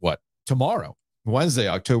out, tomorrow, Wednesday,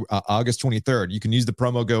 August 23rd. You can use the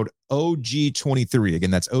promo code OG23. Again,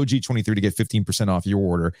 that's OG23 to get 15% off your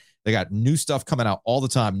order. They got new stuff coming out all the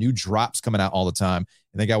time, new drops coming out all the time,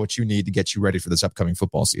 and they got what you need to get you ready for this upcoming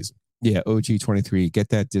football season. Yeah, OG23, get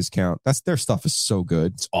that discount. Their stuff is so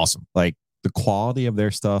good. It's awesome. Like the quality of their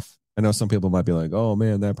stuff. I know some people might be like, oh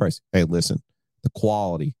man, that price. Hey, listen, the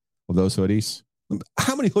quality of those hoodies.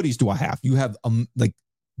 How many hoodies do I have? You have like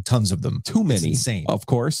tons of them. Too many, it's insane, of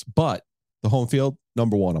course, but the Home Field,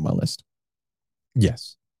 number one on my list.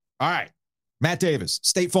 Yes. All right. Matt Davis,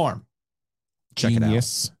 State Farm. Check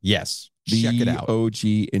Genius. it out. Yes. Check it out.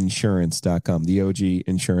 OGinsurance.com.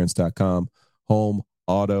 TheOGinsurance.com. Home,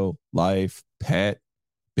 auto, life, pet,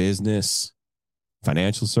 business,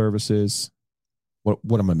 financial services.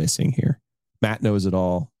 What am I missing here? Matt knows it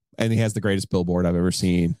all, and he has the greatest billboard I've ever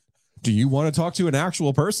seen. Do you want to talk to an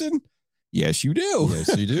actual person? Yes, you do.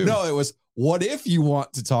 Yes, you do. No, it was, what if you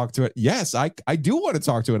want to talk to it? Yes, I do want to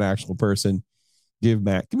talk to an actual person. Give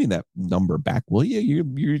me that number back, will you?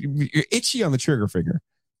 You're itchy on the trigger finger.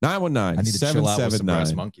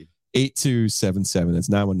 919-779-8277. That's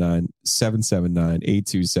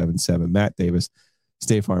 919-779-8277. Matt Davis,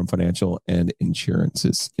 State Farm Financial and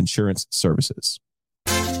Insurance Services.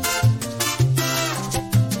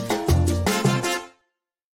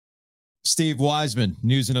 Steve Wiseman,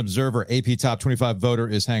 News and Observer, AP Top 25 voter,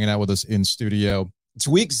 is hanging out with us in studio. It's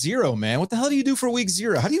week 0, man. What the hell do you do for week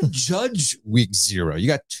 0? How do you judge week 0? You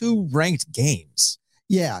got 2 ranked games.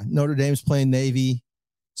 Yeah, Notre Dame's playing Navy.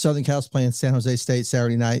 Southern Cal's playing San Jose State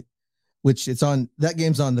Saturday night, which that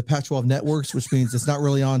game's on the Pac-12 networks, which means it's not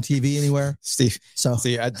really on TV anywhere. Steve, so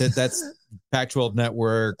see, that's Pac-12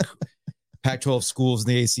 network, Pac-12 schools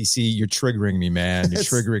in the ACC. You're triggering me, man. You're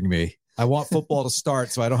triggering me. I want football to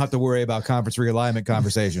start so I don't have to worry about conference realignment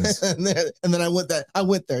conversations. and then I went there.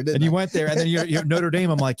 And you went there, and then you're Notre Dame.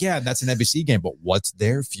 I'm like, yeah, that's an NBC game, but what's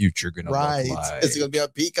their future going to look like? It's going to be on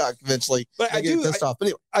Peacock eventually. But I do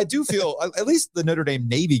feel at least the Notre Dame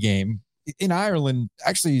Navy game in Ireland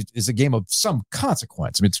actually is a game of some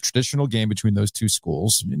consequence. I mean, it's a traditional game between those two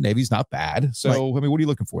schools. Navy's not bad. So, right. I mean, what are you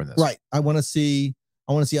looking for in this? Right. I want to see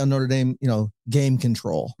on Notre Dame, game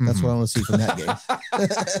control. That's what I want to see from that game.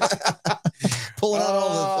 Pulling out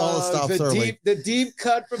all the stops early. The deep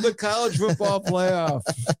cut from the college football playoff.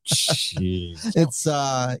 Jeez. It's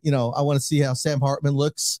I want to see how Sam Hartman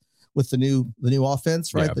looks with the new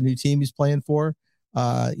offense, right? Yeah. The new team he's playing for.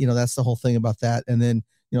 That's the whole thing about that. And then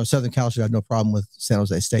Southern Cal should have no problem with San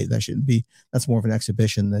Jose State. That's more of an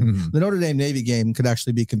exhibition than the Notre Dame Navy game could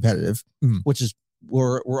actually be competitive, which is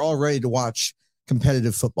we're all ready to watch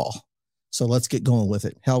competitive football. So let's get going with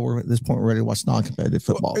it. Hell, we're at this point, we're ready to watch non-competitive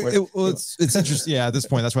football. It's interesting. Yeah, at this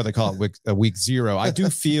point, that's why they call it week 0. I do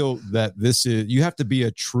feel that you have to be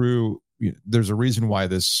a true, there's a reason why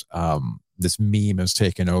this meme has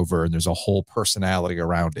taken over, and there's a whole personality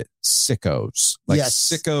around it. Sickos.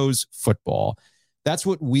 Sickos football. That's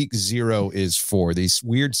what week 0 is for, these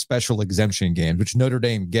weird special exemption games, which Notre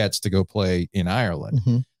Dame gets to go play in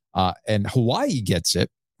Ireland. And Hawaii gets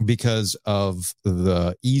it because of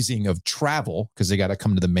the easing of travel, because they got to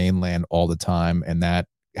come to the mainland all the time, and that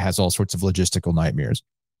has all sorts of logistical nightmares.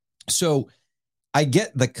 So I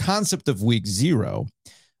get the concept of week 0,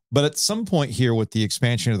 but at some point here with the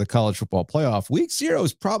expansion of the college football playoff, week 0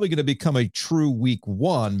 is probably going to become a true week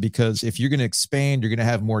 1, because if you're going to expand, you're going to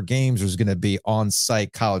have more games. There's going to be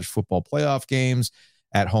on-site college football playoff games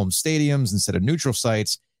at home stadiums instead of neutral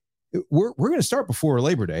sites. We're going to start before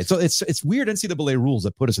Labor Day. So it's weird NCAA rules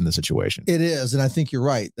that put us in this situation. It is. And I think you're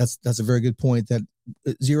right. That's a very good point, that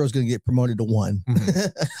 0 is going to get promoted to 1.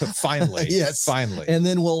 Finally. Yes. Finally. And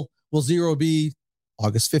then will 0 be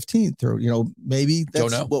August 15th or, maybe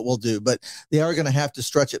that's what we'll do, but they are going to have to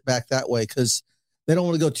stretch it back that way, because they don't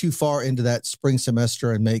want to go too far into that spring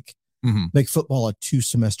semester and make football a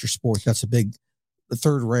 2-semester sport. That's the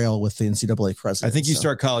third rail with the NCAA president. I think you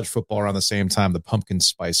start college football around the same time the pumpkin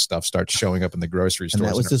spice stuff starts showing up in the grocery stores. And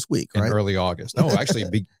that was this week, right? In early August. No, actually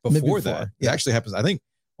before that. Yeah. It actually happens. I think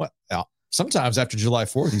sometimes after July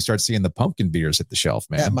 4th, you start seeing the pumpkin beers hit the shelf,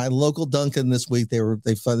 man. At my local Dunkin' this week, they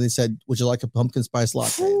said, "Would you like a pumpkin spice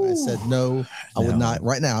latte?" And I said, "No, I would not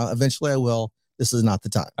right now. Eventually I will." this is not the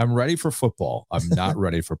time. I'm ready for football. I'm not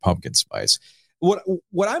ready for pumpkin spice. What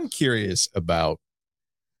I'm curious about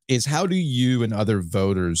is how do you and other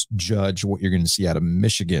voters judge what you're going to see out of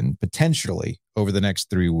Michigan potentially over the next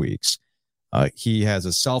 3 weeks? He has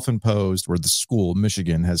a self-imposed, or the school,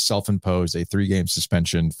 Michigan, has self-imposed a 3-game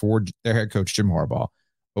suspension for their head coach, Jim Harbaugh,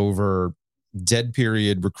 over dead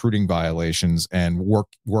period recruiting violations and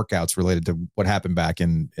workouts related to what happened back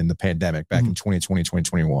in the pandemic, back in 2020,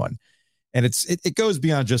 2021. And it goes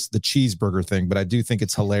beyond just the cheeseburger thing, but I do think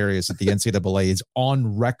it's hilarious that the NCAA is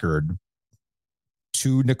on record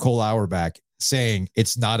to Nicole Auerbach saying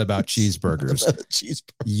it's not about cheeseburgers.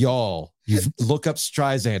 Y'all, you look up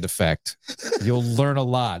Streisand effect. You'll learn a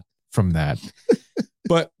lot from that.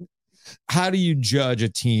 But how do you judge a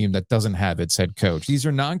team that doesn't have its head coach? These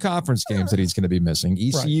are non-conference games that he's going to be missing.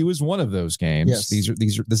 ECU is one of those games. Yes.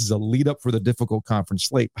 This is a lead up for the difficult conference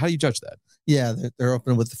slate. How do you judge that? Yeah, they're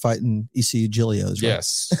opening with the fighting ECU Gilios. Right?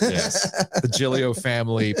 Yes. The Gilio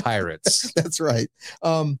family Pirates. That's right.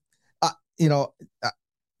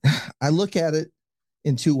 I look at it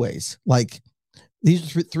in two ways. Like,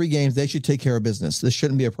 these are 3 games, they should take care of business. This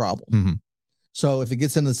shouldn't be a problem. Mm-hmm. So if it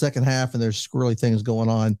gets into the second half and there's squirrely things going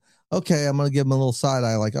on, okay, I'm going to give them a little side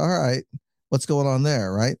eye, like, all right, what's going on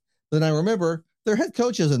there, right? Then I remember their head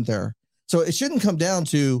coach isn't there. So it shouldn't come down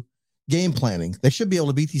to game planning. They should be able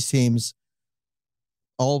to beat these teams.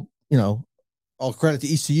 All credit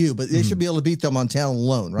to ECU, but they should be able to beat them on talent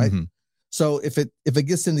alone, right? Mm-hmm. So if it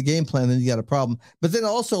gets into game plan, then you got a problem. But then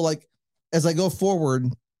also, like, as I go forward,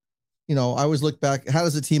 I always look back, how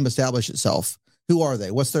does a team establish itself? Who are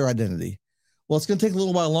they? What's their identity? Well, it's going to take a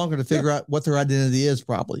little while longer to figure out what their identity is,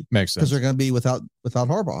 probably. Makes sense. Because they're going to be without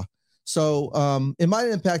Harbaugh. So it might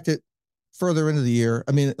impact it further into the year.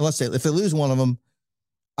 I mean, let's say if they lose one of them,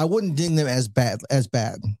 I wouldn't ding them as bad,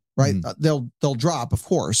 right? Mm-hmm. They'll drop, of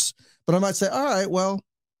course. But I might say, all right, well,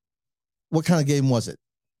 what kind of game was it?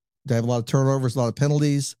 They have a lot of turnovers, a lot of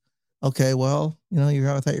penalties. Okay, well,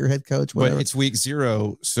 you're without your head coach. Whatever. But it's week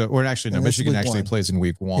 0, Michigan actually plays in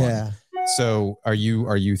week 1. Yeah. So are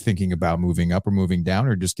you thinking about moving up or moving down,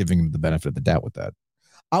 or just giving them the benefit of the doubt with that?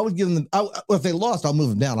 I would give them. If they lost, I'll move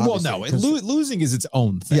them down. Well, no, losing is its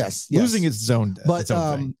own thing. Yes, losing is its own. But its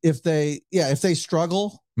own thing. if they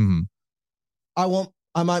struggle,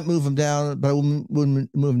 I might move them down, but I wouldn't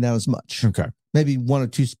move them down as much. Okay, maybe 1 or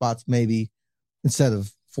 2 spots, maybe instead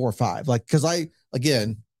of 4 or 5. Like, because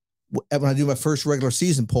when I do my first regular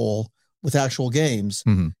season poll with actual games,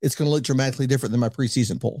 it's going to look dramatically different than my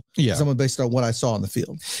preseason poll. Yeah. Someone based on what I saw on the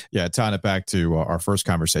field. Yeah. Tying it back to our first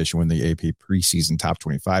conversation when the AP preseason top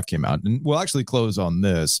 25 came out, and we'll actually close on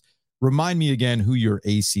this. Remind me again who your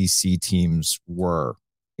ACC teams were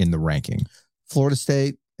in the ranking. Florida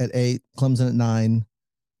State at 8, Clemson at 9,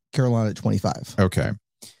 Carolina at 25. Okay.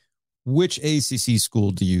 Which ACC school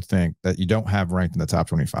do you think that you don't have ranked in the top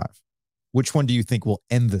 25? Which one do you think will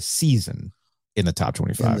end the season in the top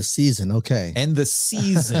 25? End the season, okay. End the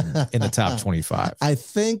season in the top 25. I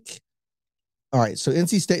think, all right, so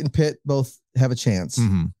NC State and Pitt both have a chance.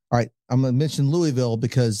 Mm-hmm. All right, I'm going to mention Louisville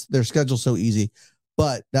because their schedule's so easy,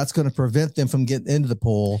 but that's going to prevent them from getting into the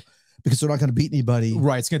poll because they're not going to beat anybody.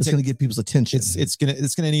 Right, it's going to get people's attention. It's going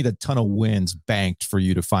to need a ton of wins banked for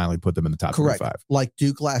you to finally put them in the top 25. Like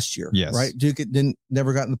Duke last year. Yes. Right? Duke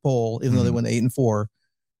never got in the poll, even though they went 8-4.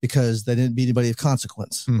 Because they didn't beat anybody of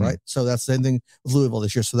consequence, right? So that's the same thing with Louisville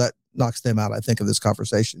this year. So that knocks them out, I think, of this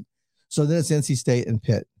conversation. So then it's NC State and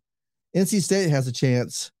Pitt. NC State has a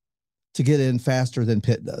chance to get in faster than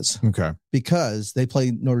Pitt does. Okay. Because they play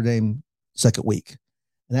Notre Dame second week.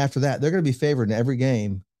 And after that, they're going to be favored in every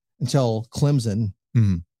game until Clemson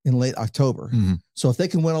in late October. Mm-hmm. So if they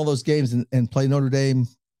can win all those games and play Notre Dame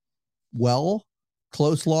well,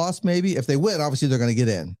 close loss maybe. If they win, obviously they're going to get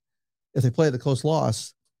in. If they play the close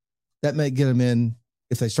loss, that may get them in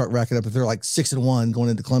if they start racking up. If they're like 6-1 going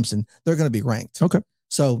into Clemson, they're going to be ranked. Okay.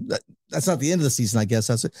 So that's not the end of the season, I guess.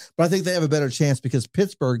 That's it. But I think they have a better chance because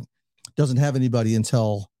Pittsburgh doesn't have anybody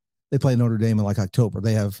until they play Notre Dame in like October.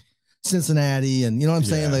 They have Cincinnati, and you know what I'm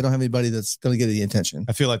saying? They don't have anybody that's going to get any attention.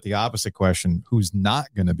 I feel like the opposite question, who's not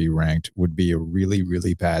going to be ranked, would be a really,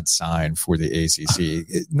 really bad sign for the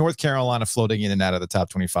ACC. North Carolina floating in and out of the top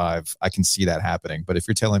 25, I can see that happening. But if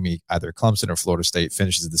you're telling me either Clemson or Florida State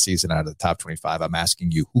finishes the season out of the top 25, I'm asking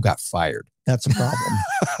you, who got fired? That's a problem.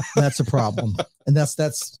 That's a problem. And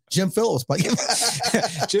that's Jim Phillips.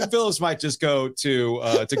 Jim Phillips might just go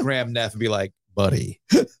to Graham Neff and be like, buddy,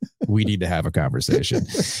 we need to have a conversation.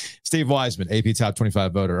 Steve Wiseman, AP Top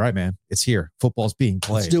 25 voter. All right, man, it's here. Football's being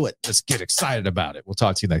played. Let's do it. Let's get excited about it. We'll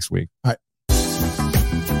talk to you next week. All right.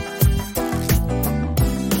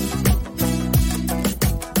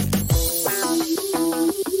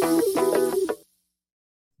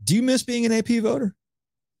 Do you miss being an AP voter?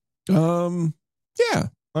 Yeah. All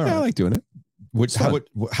Yeah, right. I like doing it.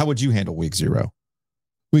 How would you handle week 0?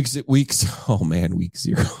 Weeks. Oh man, week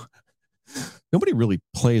 0. Nobody really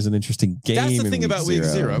plays an interesting game. That's the thing about week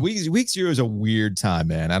 0. 0. Week 0 is a weird time,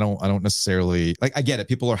 man. I don't necessarily like. I get it.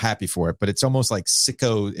 People are happy for it, but it's almost like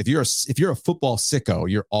sicko. If you're a football sicko,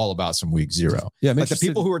 you're all about some week 0. Yeah, like the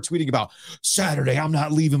people who are tweeting about Saturday, I'm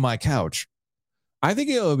not leaving my couch. I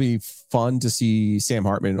think it'll be fun to see Sam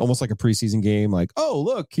Hartman, almost like a preseason game. Like, oh,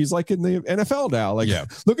 look, he's like in the NFL now. Like,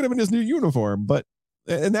 look at him in his new uniform.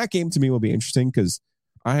 And that game to me will be interesting because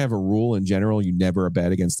I have a rule in general. You never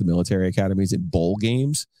bet against the military academies in bowl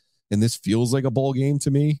games. And this feels like a bowl game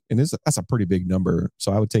to me. And that's a pretty big number.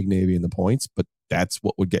 So I would take Navy in the points, but that's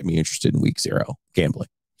what would get me interested in week 0, gambling.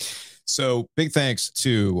 So big thanks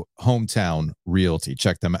to Hometown Realty.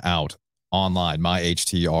 Check them out online,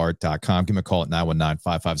 myhtr.com. Give me a call at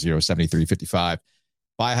 919-550-7355.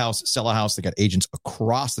 Buy a house, sell a house. They got agents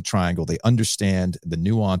across the triangle. They understand the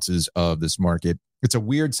nuances of this market. It's a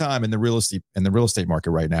weird time in the real estate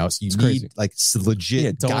market right now. So you need crazy. like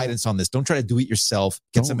legit guidance on this. Don't try to do it yourself.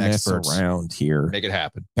 Get some experts around here. Make it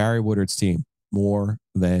happen. Barry Woodard's team, more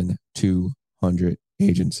than 200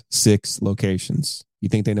 agents, 6 locations. You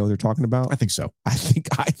think they know what they're talking about? I think so. I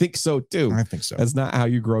think so too. I think so. That's not how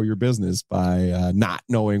you grow your business, by not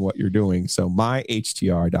knowing what you're doing. So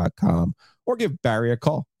myhtr.com, or give Barry a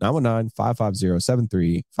call,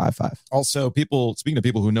 919-550-7355. Also, speaking of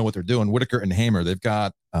people who know what they're doing, Whitaker and Hamer, they've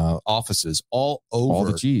got offices all over all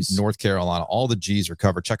the G's. North Carolina. All the G's are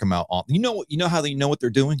covered. Check them out. You know how they know what they're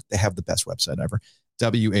doing? They have the best website ever.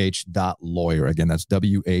 wh.lawyer. Again, that's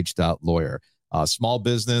wh.lawyer. Small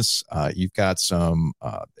business, you've got some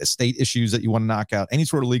estate issues that you want to knock out, any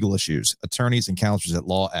sort of legal issues, attorneys and counselors at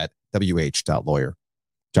law at wh.lawyer.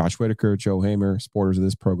 Josh Whitaker, Joe Hamer, supporters of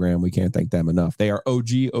this program. We can't thank them enough. They are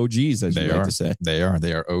OGs, as you like to say. They are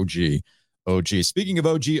OG. Speaking of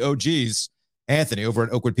OGs, Anthony over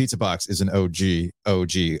at Oakwood Pizza Box is an OG.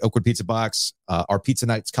 Oakwood Pizza Box, our pizza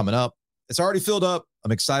night's coming up. It's already filled up.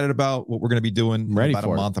 I'm excited about what we're going to be doing in about a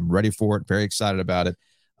month. I'm ready for it. Very excited about it.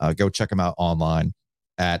 Go check them out online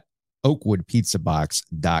at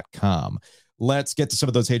oakwoodpizzabox.com. Let's get to some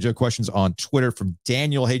of those Hey Joe questions on Twitter from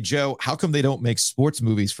Daniel. Hey Joe, how come they don't make sports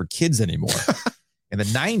movies for kids anymore? In the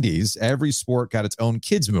 90s, every sport got its own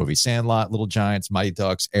kids movie. Sandlot, Little Giants, Mighty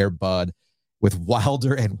Ducks, Air Bud, with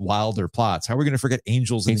wilder and wilder plots. How are we going to forget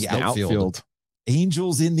Angels in the outfield?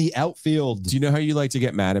 Angels in the outfield. Do you know how you like to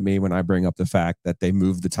get mad at me when I bring up the fact that they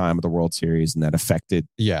moved the time of the World Series and that affected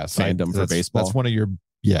fandom for baseball? That's one of your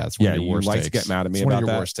it's one of your worst takes. To get mad at me it's about one of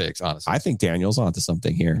your that. Worst takes, honestly. I think Daniel's onto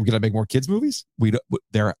something here. We're gonna make more kids movies. We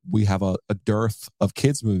have a dearth of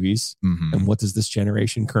kids movies, and what does this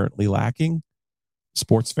generation currently lacking?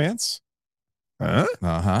 Sports fans. Can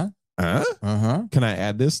I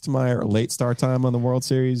add this to my late start time on the World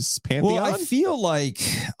Series pantheon? Well, I feel like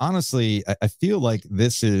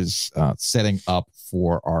this is setting up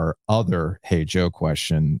for our other Hey Joe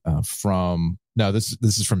question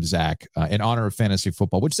this is from Zach in honor of fantasy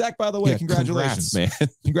football, which Zach, by the way, congratulations, man.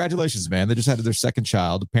 Congratulations, man. They just had their second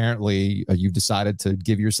child. Apparently you've decided to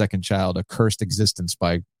give your second child a cursed existence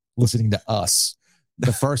by listening to us.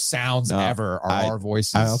 The first sounds ever are our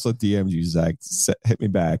voices. I also DM'd you, Zach. Hit me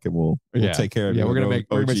back and we'll take care of it. Yeah, we're going to make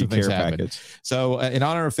some things happen. Package. So in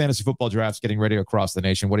honor of fantasy football drafts getting ready across the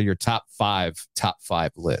nation, what are your top five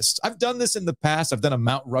lists? I've done this in the past. I've done a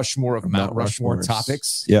Mount Rushmore of Mount Rushmore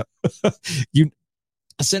topics. Yep.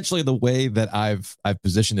 Essentially the way that I've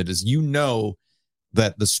positioned it is,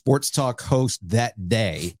 that the sports talk host that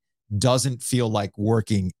day doesn't feel like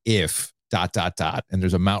working if ... And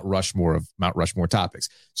there's a Mount Rushmore of Mount Rushmore topics.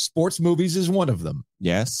 Sports movies is one of them.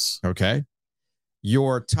 Yes. Okay.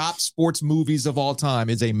 Your top sports movies of all time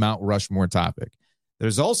is a Mount Rushmore topic.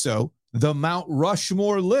 There's also the Mount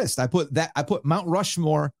Rushmore list. I put Mount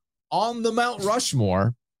Rushmore on the Mount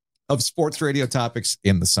Rushmore of sports radio topics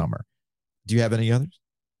in the summer. Do you have any others?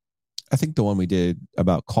 I think the one we did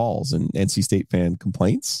about calls and NC State fan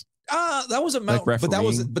complaints. That was a Mount, but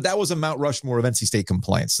that was a Mount Rushmore of NC State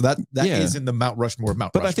complaints. So that is in the Mount Rushmore of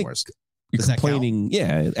Mount Rushmores. I think you're complaining.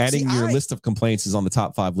 Adding your list of complaints is on the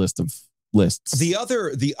top 5 list of lists. The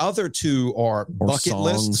other two are bucket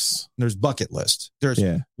lists. There's bucket list. There's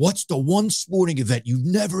what's the one sporting event you've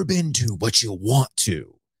never been to but you want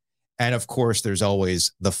to, and of course there's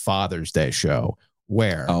always the Father's Day show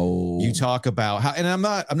where you talk about how. And I'm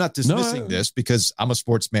not dismissing this because I'm a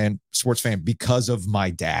sports fan because of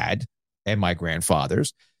my dad and my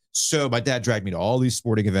grandfathers. So my dad dragged me to all these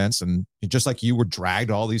sporting events, and just like you were dragged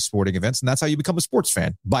to all these sporting events, and that's how you become a sports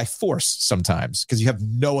fan, by force sometimes, because you have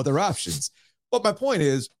no other options. But my point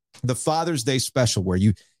is, the Father's Day special where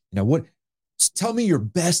tell me your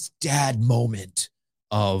best dad moment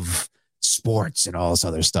of sports and all this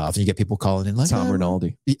other stuff. And you get people calling in like Tom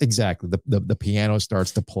Rinaldi. Exactly. The piano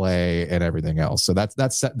starts to play and everything else. So that's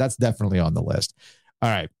definitely on the list. All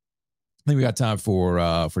right. I think we got time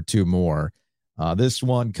for two more. This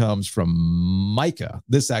one comes from Micah.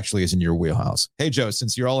 This actually is in your wheelhouse. Hey, Joe,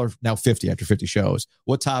 since you all are now 50 after 50 shows,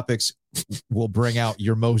 what topics will bring out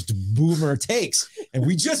your most boomer takes? And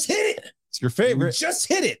we just hit it. It's your favorite. We just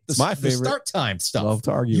hit it. It's my favorite. The start time stuff. Love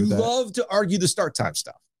to argue you with that. love to argue the start time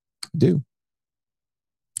stuff. I do.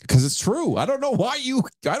 Because it's true. I don't know why you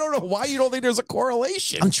don't think there's a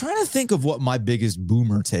correlation. I'm trying to think of what my biggest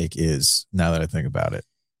boomer take is now that I think about it.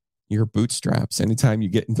 Your bootstraps. Anytime you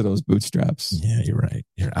get into those bootstraps. Yeah, you're right.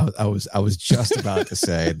 I was just about to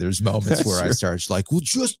say there's moments where I start like, well,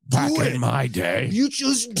 just do back it. in my day. You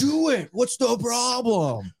just do it. What's the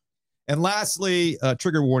problem? And lastly,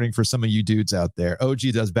 trigger warning for some of you dudes out there. OG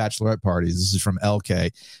does bachelorette parties. This is from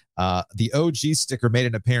LK. The OG sticker made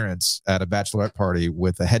an appearance at a bachelorette party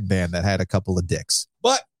with a headband that had a couple of dicks.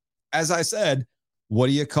 But as I said, what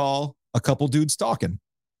do you call a couple dudes talking?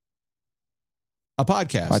 A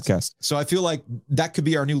podcast. So I feel like that could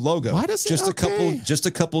be our new logo. Why does just a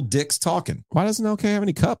couple dicks talking? Why doesn't LK have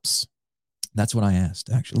any cups? That's what I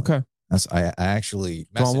asked, actually. Okay. I actually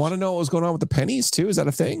Do I want to know what was going on with the pennies too? Is that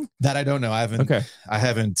a thing? That I don't know. I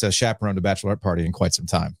haven't chaperoned a bachelorette party in quite some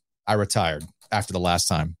time. I retired after the last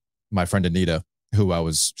time. My friend Anita, who I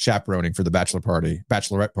was chaperoning for the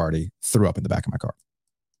bachelorette party, threw up in the back of my car.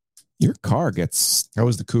 Your car gets... That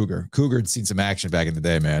was the Cougar. Cougar had seen some action back in the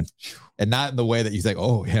day, man. And not in the way that you think,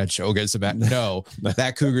 oh, yeah, Joe gets some action. No,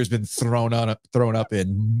 that Cougar's been thrown up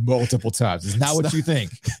in multiple times. It's not what you think.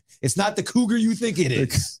 It's not the Cougar you think it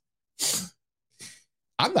is.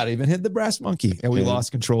 I'm not even hitting the brass monkey. And we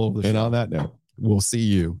lost control of the show. And on that note, we'll see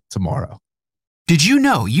you tomorrow. Did you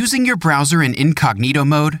know using your browser in incognito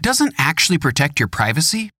mode doesn't actually protect your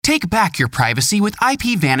privacy? Take back your privacy with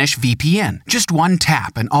IPVanish VPN. Just one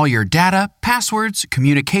tap and all your data, passwords,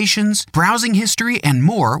 communications, browsing history, and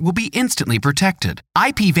more will be instantly protected.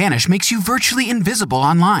 IPVanish makes you virtually invisible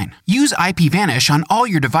online. Use IPVanish on all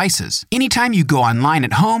your devices, anytime you go online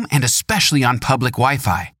at home and especially on public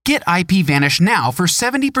Wi-Fi. Get IPVanish now for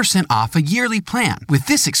 70% off a yearly plan with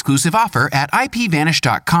this exclusive offer at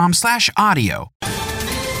ipvanish.com/audio.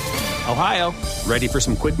 Ohio, ready for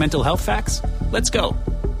some quick mental health facts? Let's go.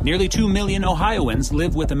 Nearly 2 million Ohioans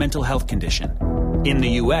live with a mental health condition. In the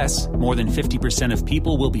U.S., more than 50% of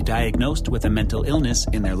people will be diagnosed with a mental illness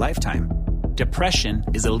in their lifetime. Depression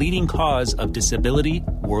is a leading cause of disability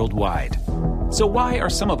worldwide. So why are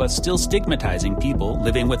some of us still stigmatizing people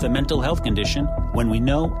living with a mental health condition when we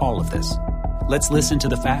know all of this? Let's listen to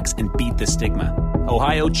the facts and beat the stigma.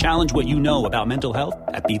 Ohio, challenge what you know about mental health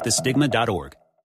at beatthestigma.org.